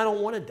 but I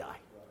don't want to die.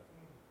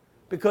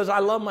 Because I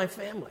love my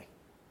family.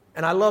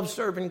 And I love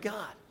serving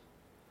God.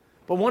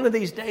 But one of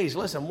these days,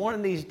 listen,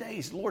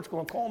 the Lord's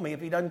going to call me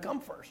if he doesn't come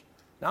first.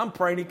 Now, I'm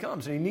praying he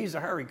comes, and he needs to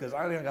hurry because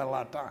I ain't got a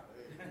lot of time.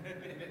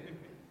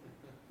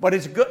 But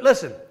it's good.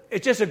 Listen,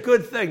 it's just a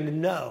good thing to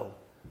know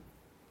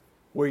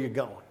where you're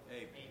going.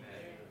 Amen.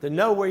 To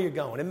know where you're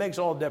going. It makes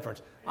all the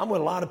difference. I'm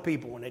with a lot of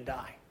people when they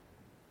die.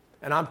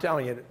 And I'm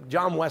telling you,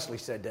 John Wesley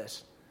said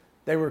this.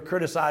 They were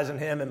criticizing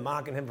him and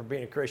mocking him for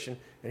being a Christian.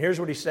 And here's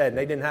what he said, and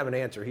they didn't have an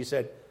answer. He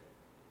said,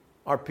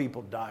 "Our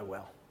people die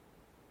well."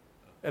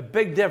 A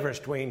big difference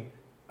between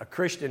a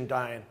Christian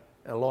dying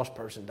and a lost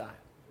person dying.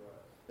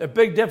 A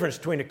big difference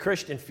between a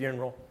Christian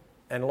funeral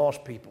and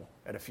lost people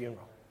at a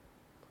funeral.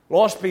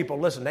 Lost people,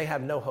 listen, they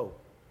have no hope.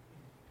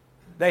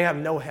 They have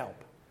no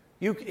help.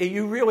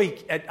 You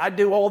really, I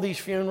do all these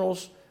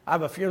funerals. I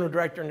have a funeral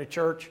director in the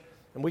church,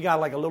 and we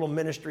got like a little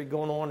ministry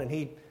going on,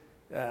 and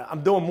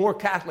I'm doing more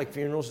Catholic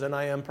funerals than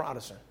I am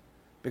Protestant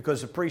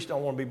because the priests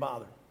don't want to be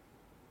bothered.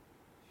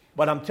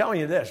 But I'm telling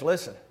you this,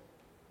 listen,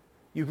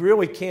 you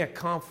really can't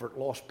comfort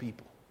lost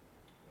people.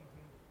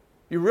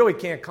 You really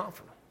can't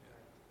comfort them.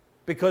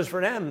 Because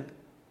for them,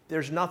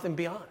 there's nothing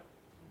beyond.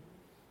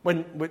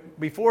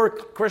 Before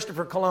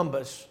Christopher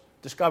Columbus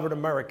discovered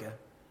America,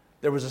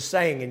 there was a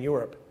saying in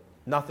Europe,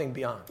 nothing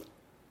beyond.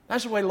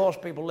 That's the way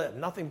lost people live,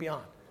 nothing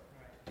beyond.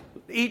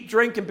 Eat,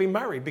 drink, and be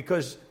merry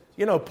because,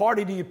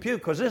 party till you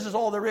puke because this is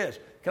all there is.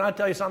 Can I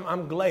tell you something?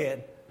 I'm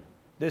glad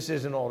this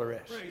isn't all there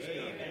is.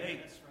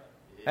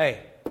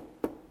 Hey,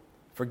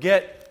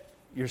 forget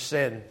your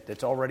sin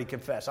that's already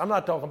confessed. I'm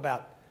not talking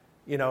about,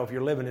 if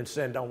you're living in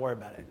sin, don't worry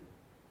about it.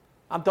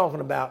 I'm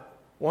talking about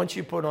once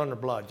you put on the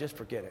blood, just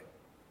forget it.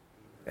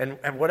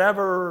 And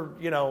whatever,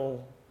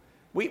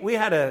 we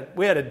had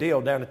a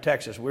deal down in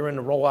Texas. We were in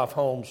the roll-off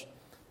homes,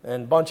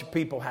 and a bunch of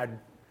people had,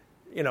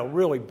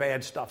 really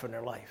bad stuff in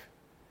their life.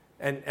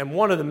 And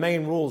one of the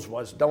main rules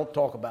was don't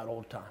talk about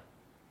old time.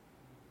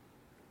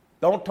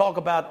 Don't talk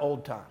about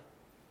old time.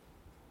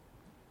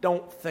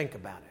 Don't think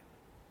about it.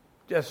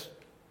 Just,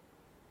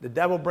 the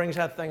devil brings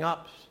that thing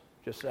up,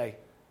 just say,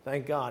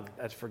 thank God,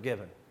 that's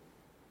forgiven.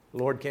 The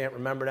Lord can't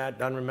remember that,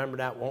 doesn't remember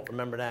that, won't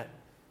remember that.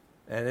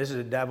 And this is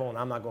the devil, and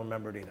I'm not going to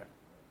remember it either.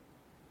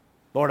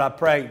 Lord, I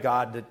pray,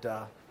 God,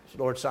 that,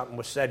 Lord, something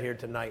was said here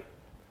tonight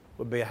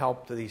would be a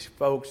help to these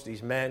folks,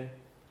 these men.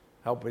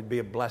 Help would be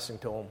a blessing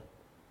to them.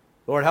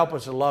 Lord, help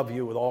us to love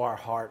you with all our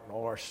heart and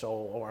all our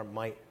soul, all our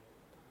might.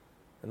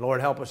 And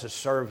Lord, help us to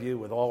serve you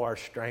with all our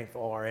strength,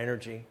 all our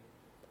energy.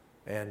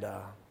 And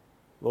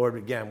Lord,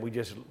 again, we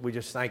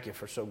just thank you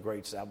for so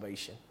great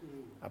salvation.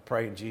 I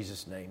pray in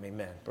Jesus' name,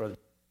 amen. Brother.